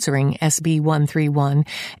sponsoring SB 131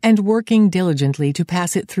 and working diligently to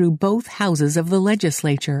pass it through both houses of the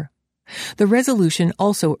legislature. The resolution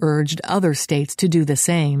also urged other states to do the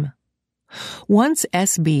same. Once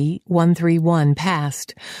SB 131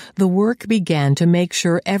 passed, the work began to make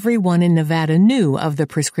sure everyone in Nevada knew of the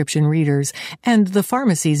prescription readers, and the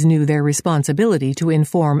pharmacies knew their responsibility to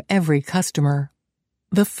inform every customer.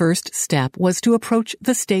 The first step was to approach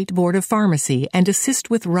the State Board of Pharmacy and assist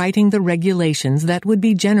with writing the regulations that would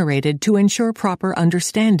be generated to ensure proper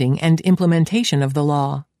understanding and implementation of the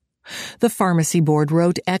law. The Pharmacy Board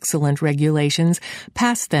wrote excellent regulations,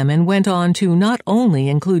 passed them, and went on to not only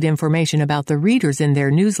include information about the readers in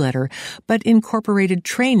their newsletter, but incorporated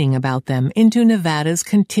training about them into Nevada's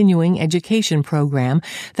continuing education program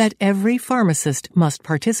that every pharmacist must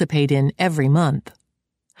participate in every month.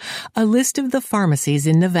 A list of the pharmacies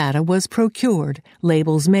in Nevada was procured,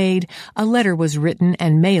 labels made, a letter was written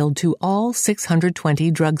and mailed to all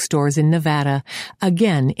 620 drugstores in Nevada,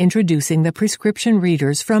 again introducing the prescription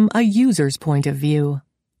readers from a user's point of view.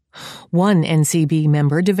 One NCB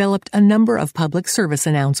member developed a number of public service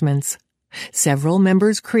announcements. Several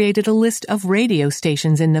members created a list of radio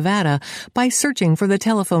stations in Nevada by searching for the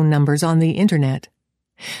telephone numbers on the Internet.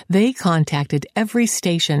 They contacted every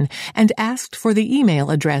station and asked for the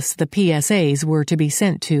email address the PSAs were to be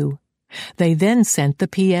sent to. They then sent the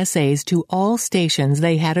PSAs to all stations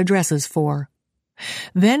they had addresses for.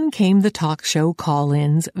 Then came the talk show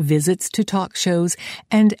call-ins, visits to talk shows,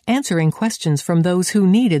 and answering questions from those who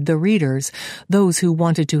needed the readers, those who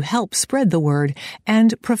wanted to help spread the word,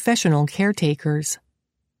 and professional caretakers.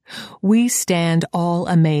 We stand all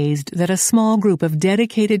amazed that a small group of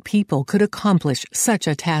dedicated people could accomplish such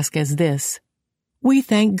a task as this. We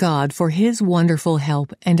thank God for His wonderful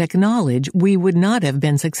help and acknowledge we would not have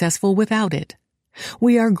been successful without it.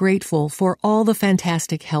 We are grateful for all the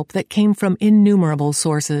fantastic help that came from innumerable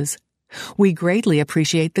sources. We greatly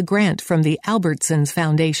appreciate the grant from the Albertsons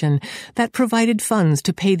Foundation that provided funds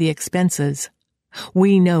to pay the expenses.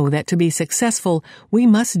 We know that to be successful, we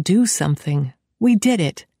must do something. We did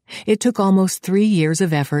it. It took almost 3 years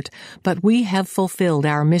of effort, but we have fulfilled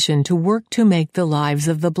our mission to work to make the lives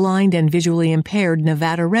of the blind and visually impaired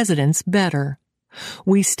Nevada residents better.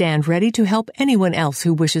 We stand ready to help anyone else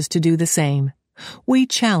who wishes to do the same. We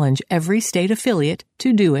challenge every state affiliate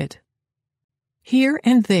to do it. Here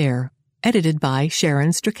and There, edited by Sharon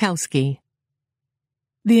Strakowski.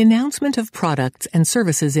 The announcement of products and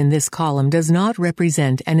services in this column does not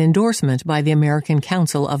represent an endorsement by the American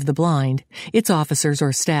Council of the Blind, its officers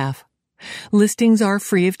or staff. Listings are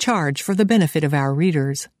free of charge for the benefit of our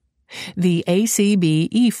readers. The ACB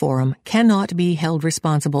e-Forum cannot be held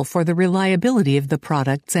responsible for the reliability of the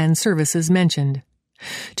products and services mentioned.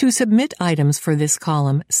 To submit items for this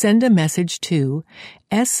column, send a message to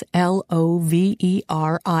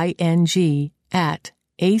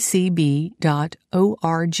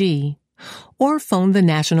slovering@acb.org or phone the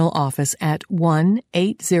national office at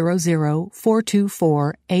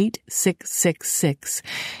 1-800-424-8666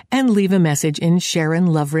 and leave a message in Sharon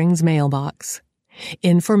Lovering's mailbox.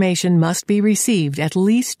 Information must be received at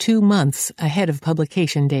least 2 months ahead of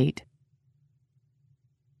publication date.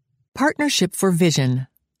 Partnership for Vision,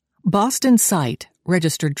 Boston Sight,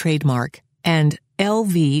 registered trademark, and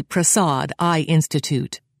L.V. Prasad Eye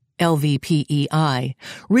Institute, LVPEI,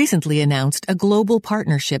 recently announced a global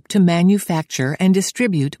partnership to manufacture and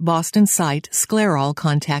distribute Boston Sight scleral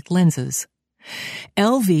contact lenses.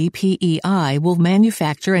 LVPEI will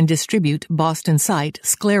manufacture and distribute Boston Sight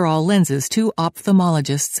scleral lenses to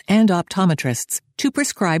ophthalmologists and optometrists to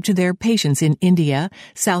prescribe to their patients in India,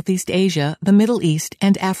 Southeast Asia, the Middle East,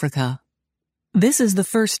 and Africa. This is the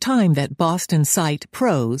first time that Boston Sight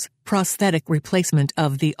Pros, prosthetic replacement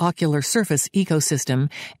of the ocular surface ecosystem,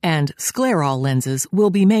 and scleral lenses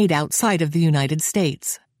will be made outside of the United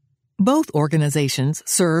States. Both organizations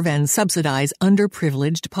serve and subsidize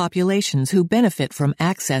underprivileged populations who benefit from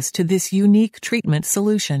access to this unique treatment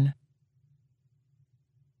solution.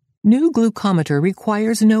 New glucometer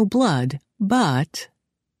requires no blood, but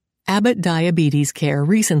Abbott Diabetes Care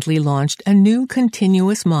recently launched a new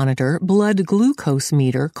continuous monitor blood glucose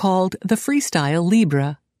meter called the Freestyle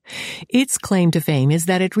Libre. Its claim to fame is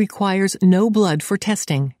that it requires no blood for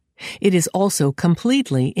testing. It is also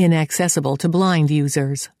completely inaccessible to blind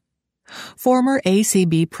users. Former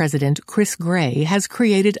ACB President Chris Gray has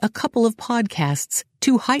created a couple of podcasts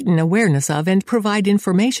to heighten awareness of and provide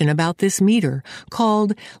information about this meter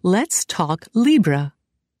called Let's Talk Libre.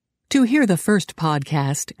 To hear the first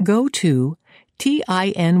podcast, go to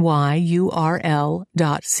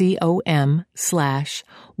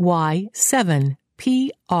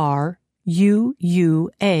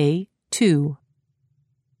tinyurl.com/y7PRUUA2.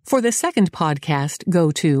 For the second podcast, go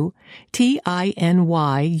to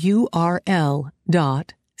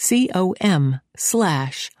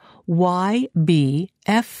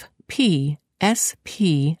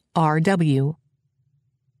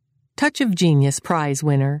Touch of Genius Prize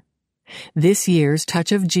winner. This year's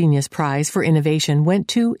Touch of Genius Prize for Innovation went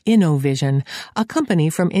to InnoVision, a company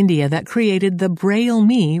from India that created the Braille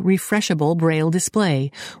Me refreshable Braille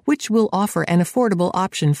display, which will offer an affordable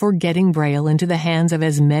option for getting Braille into the hands of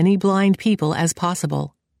as many blind people as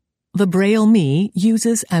possible. The Braille Me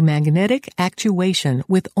uses a magnetic actuation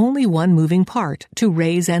with only one moving part to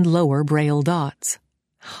raise and lower Braille dots.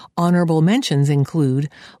 Honorable mentions include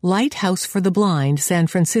Lighthouse for the Blind San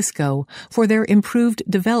Francisco for their improved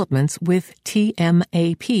developments with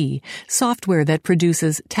TMAP, software that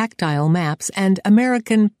produces tactile maps, and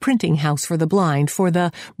American Printing House for the Blind for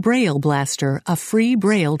the Braille Blaster, a free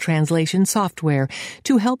Braille translation software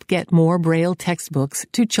to help get more Braille textbooks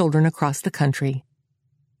to children across the country.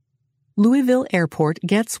 Louisville Airport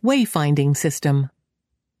gets wayfinding system.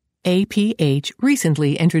 APH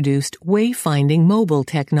recently introduced wayfinding mobile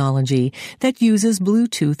technology that uses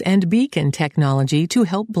Bluetooth and beacon technology to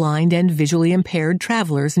help blind and visually impaired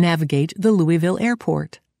travelers navigate the Louisville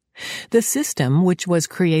Airport. The system, which was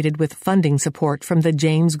created with funding support from the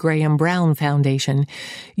James Graham Brown Foundation,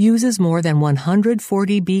 uses more than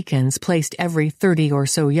 140 beacons placed every 30 or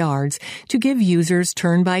so yards to give users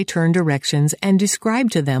turn-by-turn directions and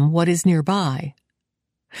describe to them what is nearby.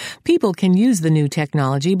 People can use the new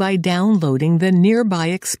technology by downloading the Nearby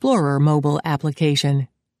Explorer mobile application.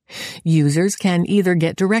 Users can either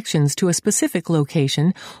get directions to a specific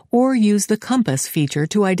location or use the compass feature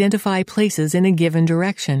to identify places in a given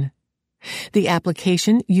direction. The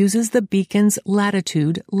application uses the beacon's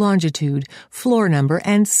latitude, longitude, floor number,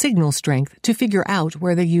 and signal strength to figure out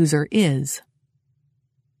where the user is.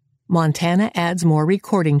 Montana adds more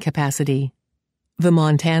recording capacity. The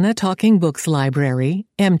Montana Talking Books Library,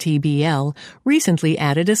 MTBL, recently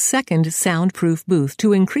added a second soundproof booth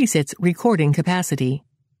to increase its recording capacity.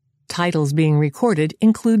 Titles being recorded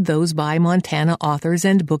include those by Montana authors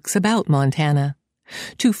and books about Montana.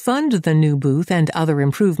 To fund the new booth and other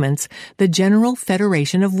improvements, the General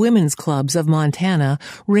Federation of Women's Clubs of Montana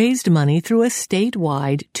raised money through a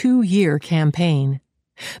statewide 2-year campaign.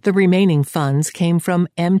 The remaining funds came from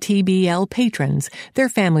MTBL patrons, their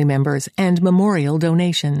family members, and memorial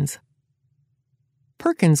donations.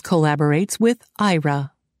 Perkins collaborates with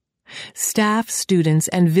IRA. Staff, students,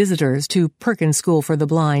 and visitors to Perkins School for the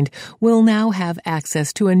Blind will now have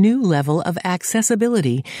access to a new level of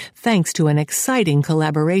accessibility thanks to an exciting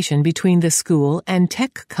collaboration between the school and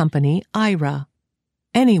tech company IRA.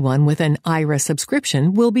 Anyone with an IRA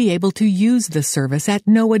subscription will be able to use the service at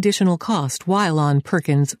no additional cost while on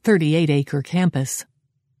Perkins' 38-acre campus.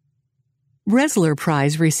 Bresler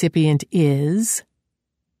Prize recipient is...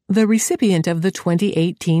 The recipient of the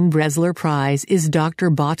 2018 Bresler Prize is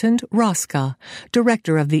Dr. Botond Roska,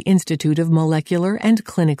 director of the Institute of Molecular and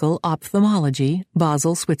Clinical Ophthalmology,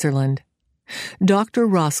 Basel, Switzerland. Dr.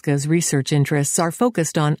 Roska's research interests are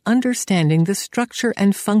focused on understanding the structure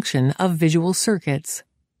and function of visual circuits.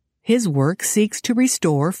 His work seeks to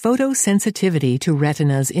restore photosensitivity to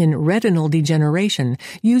retinas in retinal degeneration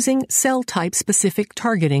using cell-type-specific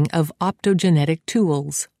targeting of optogenetic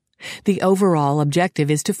tools. The overall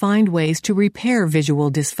objective is to find ways to repair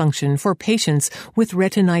visual dysfunction for patients with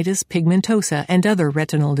retinitis pigmentosa and other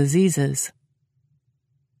retinal diseases.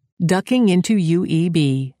 Ducking into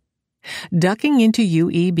UEB. Ducking into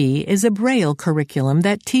UEB is a Braille curriculum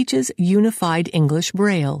that teaches Unified English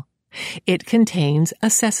Braille. It contains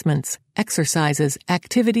assessments, exercises,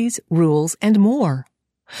 activities, rules, and more.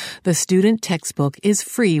 The student textbook is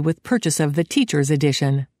free with purchase of the Teacher's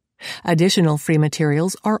Edition. Additional free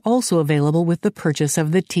materials are also available with the purchase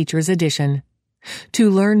of the Teacher's Edition.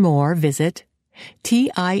 To learn more, visit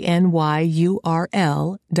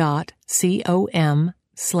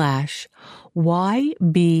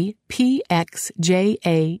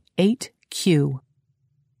tinyurl.com/YBPXJA8Q.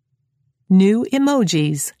 New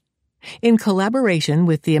emojis. In collaboration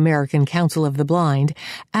with the American Council of the Blind,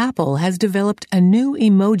 Apple has developed a new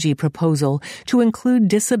emoji proposal to include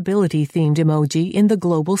disability-themed emoji in the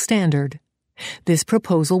global standard. This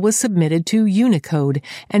proposal was submitted to Unicode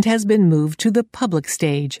and has been moved to the public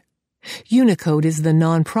stage. Unicode is the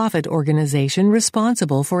nonprofit organization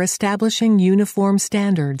responsible for establishing uniform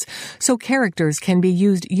standards so characters can be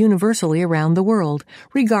used universally around the world,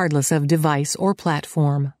 regardless of device or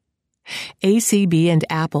platform. ACB and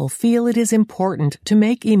Apple feel it is important to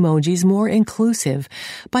make emojis more inclusive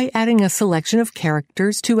by adding a selection of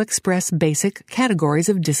characters to express basic categories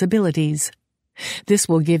of disabilities. This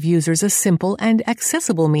will give users a simple and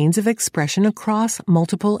accessible means of expression across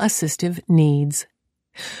multiple assistive needs.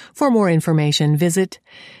 For more information, visit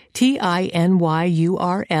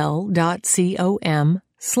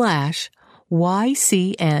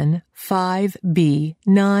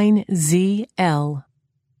tinyurl.com/YCN5B9ZL.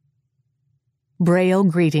 Braille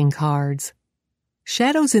greeting cards.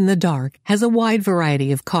 Shadows in the Dark has a wide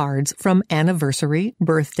variety of cards from anniversary,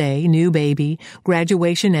 birthday, new baby,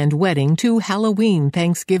 graduation and wedding to Halloween,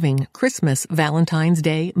 Thanksgiving, Christmas, Valentine's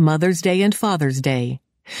Day, Mother's Day, and Father's Day.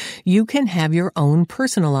 You can have your own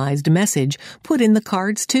personalized message put in the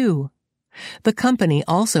cards too. The company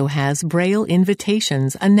also has Braille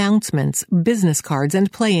invitations, announcements, business cards, and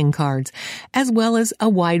playing cards, as well as a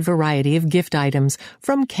wide variety of gift items,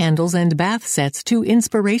 from candles and bath sets to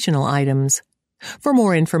inspirational items. For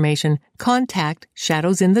more information, contact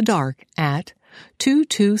Shadows in the Dark at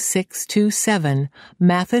 22627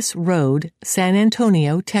 Mathis Road, San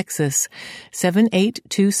Antonio, Texas,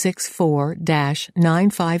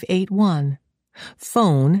 78264-9581.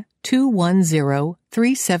 Phone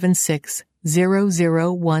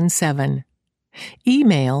 210-376-0017.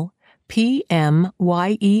 Email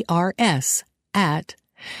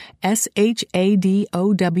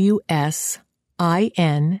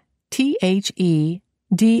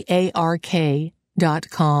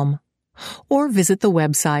or visit the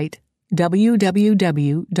website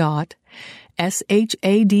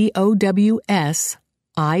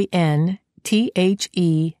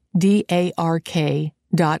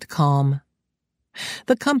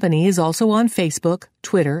The company is also on Facebook,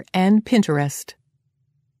 Twitter, and Pinterest.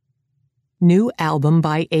 New album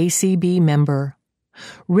by ACB member.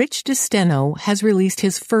 Rich DeSteno has released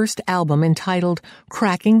his first album entitled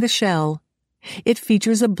Cracking the Shell. It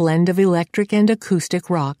features a blend of electric and acoustic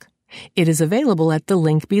rock. It is available at the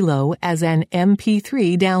link below as an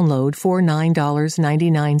MP3 download for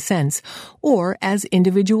 $9.99 or as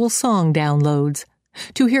individual song downloads.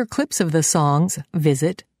 To hear clips of the songs,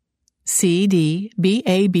 visit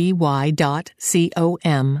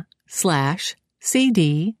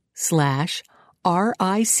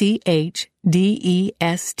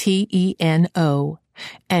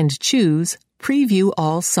and choose Preview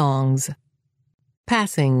All Songs.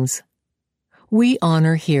 Passings. We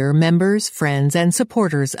honor here members, friends, and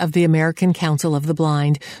supporters of the American Council of the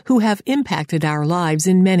Blind who have impacted our lives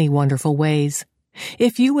in many wonderful ways.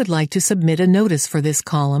 If you would like to submit a notice for this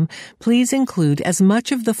column, please include as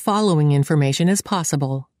much of the following information as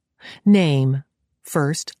possible. Name,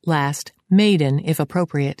 first, last, maiden if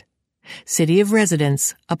appropriate. City of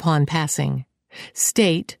residence upon passing.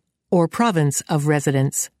 State or province of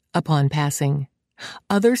residence upon passing.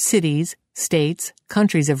 Other cities, states,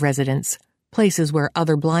 countries of residence, places where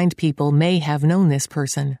other blind people may have known this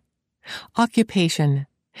person. Occupation.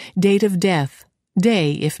 Date of death.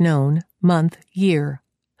 Day if known. Month, year.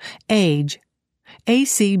 Age.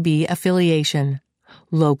 ACB affiliation.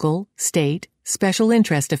 Local, state, special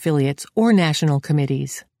interest affiliates, or national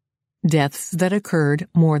committees. Deaths that occurred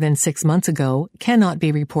more than 6 months ago cannot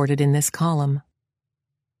be reported in this column.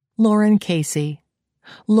 Lauren Casey.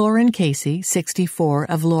 Lauren Casey, 64,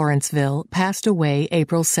 of Lawrenceville, passed away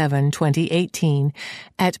April 7, 2018,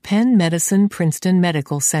 at Penn Medicine Princeton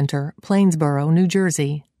Medical Center, Plainsboro, New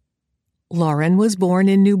Jersey. Lauren was born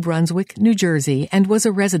in New Brunswick, New Jersey, and was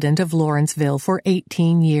a resident of Lawrenceville for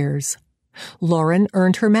 18 years. Lauren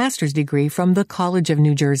earned her master's degree from the College of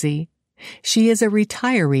New Jersey. She is a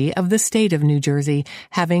retiree of the state of New Jersey,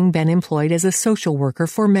 having been employed as a social worker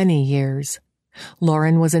for many years.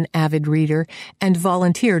 Lauren was an avid reader and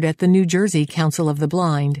volunteered at the New Jersey Council of the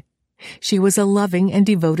Blind. She was a loving and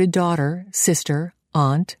devoted daughter, sister,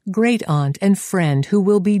 aunt, great-aunt, and friend who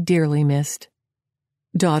will be dearly missed.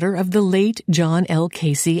 Daughter of the late John L.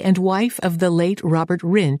 Casey and wife of the late Robert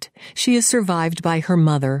Rint, she is survived by her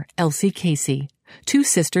mother, Elsie Casey, 2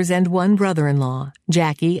 sisters and 1 brother-in-law,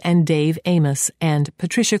 Jackie and Dave Amos and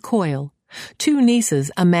Patricia Coyle, 2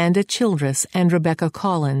 nieces, Amanda Childress and Rebecca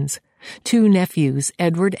Collins, 2 nephews,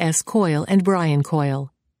 Edward S. Coyle and Brian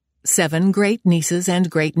Coyle, 7 great-nieces and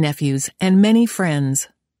great-nephews, and many friends.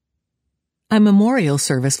 A memorial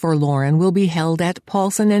service for Lauren will be held at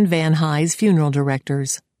Paulson and Van Hise Funeral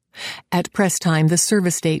Directors. At press time, the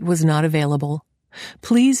service date was not available.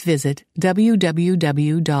 Please visit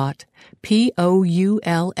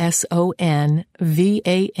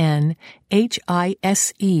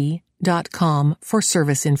www.poulsonvanhise.com for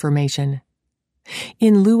service information.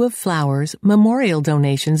 In lieu of flowers, memorial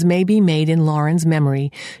donations may be made in Lauren's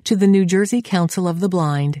memory to the New Jersey Council of the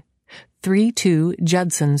Blind, 32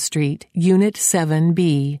 Judson Street, Unit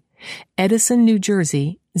 7B, Edison, New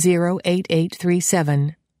Jersey,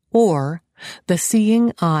 08837, or the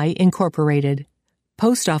Seeing Eye Incorporated,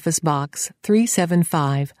 Post Office Box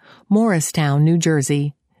 375, Morristown, New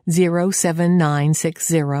Jersey,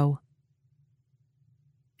 07960.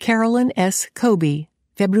 Carolyn S. Kobe,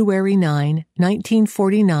 February 9,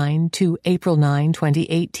 1949 to April 9,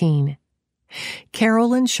 2018.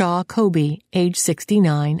 Carolyn Shaw Kobe, age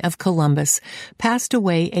 69, of Columbus, passed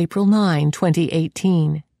away April 9,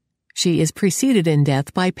 2018. She is preceded in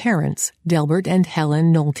death by parents, Delbert and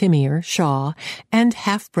Helen Noltimier Shaw, and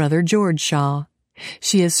half-brother George Shaw.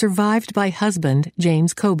 She is survived by husband,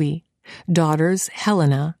 James Kobe, daughters,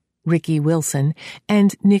 Helena, Ricky Wilson,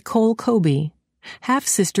 and Nicole Kobe,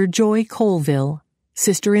 half-sister Joy Colville,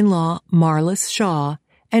 sister-in-law Marlis Shaw,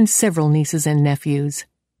 and several nieces and nephews.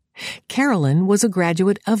 Carolyn was a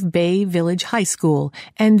graduate of Bay Village High School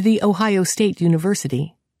and the Ohio State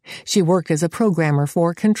University. She worked as a programmer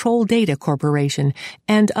for Control Data Corporation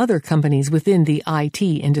and other companies within the IT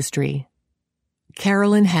industry.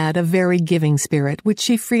 Carolyn had a very giving spirit which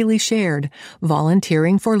she freely shared,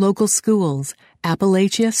 volunteering for local schools,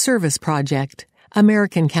 Appalachia Service Project,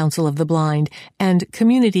 American Council of the Blind, and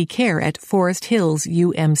community care at Forest Hills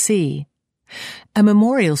UMC. A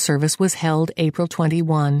memorial service was held April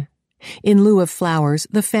 21. In lieu of flowers,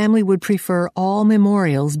 the family would prefer all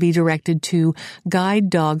memorials be directed to Guide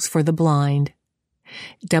Dogs for the Blind.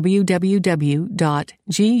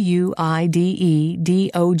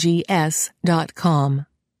 www.guidedogs.com.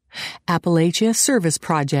 Appalachia Service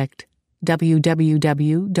Project.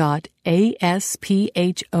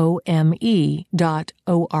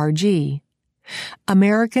 www.asphome.org.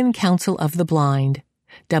 American Council of the Blind.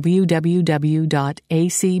 www.acb.org,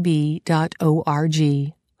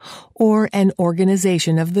 or an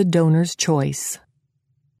organization of the donor's choice.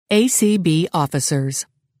 ACB Officers.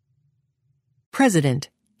 President,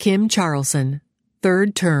 Kim Charlson,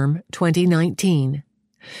 3rd term, 2019.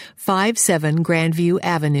 57 Grandview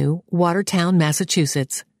Avenue, Watertown,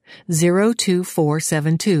 Massachusetts,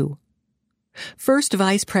 02472. First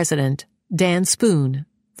Vice President, Dan Spoon,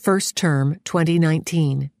 1st term,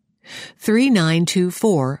 2019.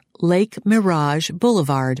 3924 Lake Mirage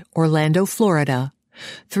Boulevard, Orlando, Florida,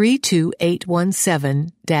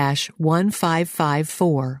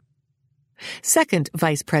 32817-1554. Second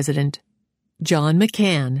Vice President, John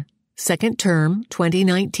McCann, 2nd term,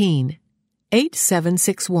 2019,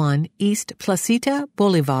 8761 East Placita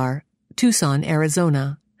Bolivar, Tucson,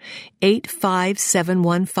 Arizona,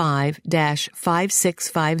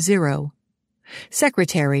 85715-5650.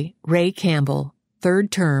 Secretary, Ray Campbell,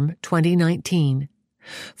 3rd term, 2019,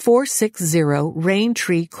 460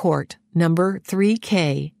 Raintree Court, number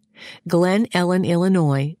 3K, Glen Ellen,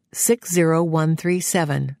 Illinois,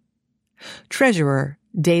 60137. Treasurer,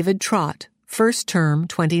 David Trott, 1st term,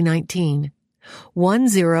 2019,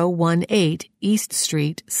 1018 East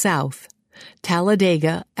Street, South,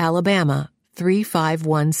 Talladega, Alabama,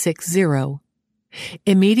 35160.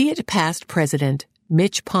 Immediate past President,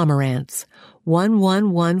 Mitch Pomerantz,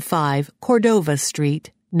 1115 Cordova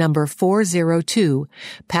Street, number 402,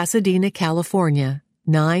 Pasadena, California,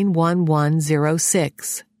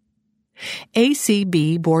 91106.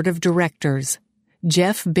 ACB Board of Directors,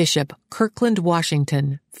 Jeff Bishop, Kirkland,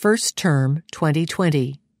 Washington, 1st term,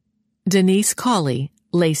 2020. Denise Cawley,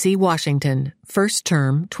 Lacey, Washington, 1st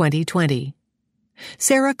term, 2020.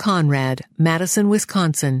 Sarah Conrad, Madison,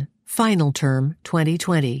 Wisconsin, final term,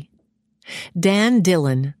 2020. Dan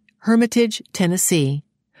Dillon, Hermitage, Tennessee,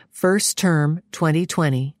 First Term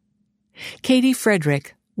 2020. Katie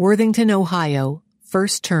Frederick, Worthington, Ohio,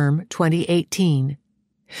 First Term 2018.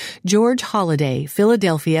 George Holliday,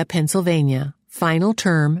 Philadelphia, Pennsylvania, Final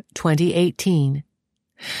Term 2018.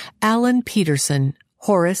 Alan Peterson,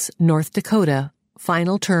 Horace, North Dakota,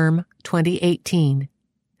 Final Term 2018.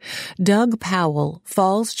 Doug Powell,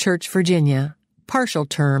 Falls Church, Virginia, Partial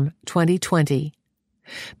Term 2020.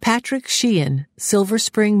 Patrick Sheehan, Silver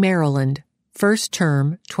Spring, Maryland, First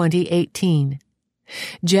Term 2018.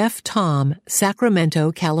 Jeff Tom,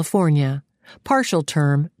 Sacramento, California, Partial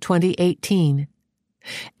Term 2018.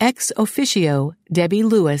 Ex officio, Debbie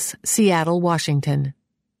Lewis, Seattle, Washington.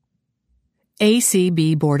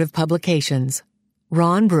 ACB Board of Publications.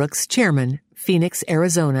 Ron Brooks, Chairman, Phoenix,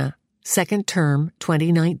 Arizona, Second Term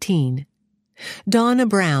 2019. Donna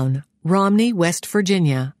Brown, Romney, West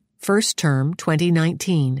Virginia, First Term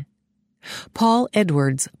 2019. Paul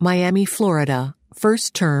Edwards, Miami, Florida,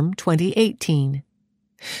 First Term 2018.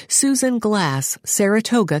 Susan Glass,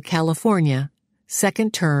 Saratoga, California,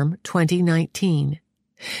 Second Term 2019.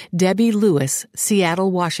 Debbie Lewis,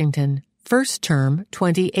 Seattle, Washington, First Term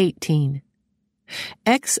 2018.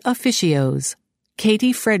 Ex officios,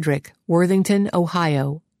 Katie Frederick, Worthington,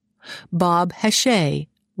 Ohio. Bob Hachey,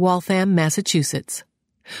 Waltham, Massachusetts.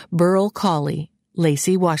 Burl Cawley,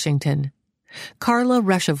 Lacey, Washington. Carla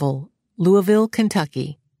Ruschival, Louisville,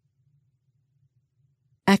 Kentucky.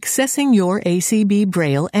 Accessing your ACB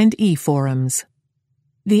Braille and e-forums.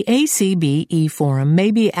 The ACB e-forum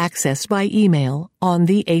may be accessed by email on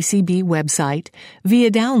the ACB website,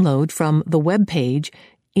 via download from the web page,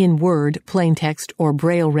 in Word, plain text, or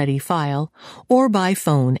Braille-ready file, or by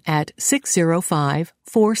phone at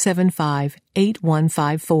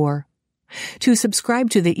 605-475-8154. To subscribe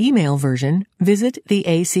to the email version, visit the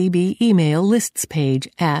ACB email lists page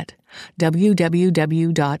at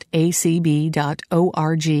www.acb.org.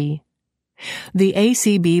 The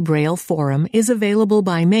ACB Braille Forum is available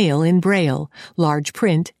by mail in Braille, large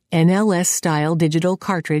print, NLS-style digital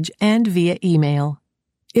cartridge, and via email.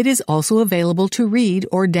 It is also available to read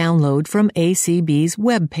or download from ACB's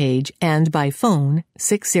webpage and by phone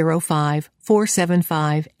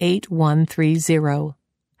 605-475-8130.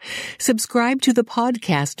 Subscribe to the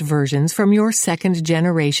podcast versions from your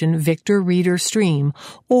second-generation Victor Reader stream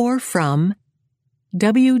or from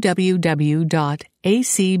www.acb.org/bf/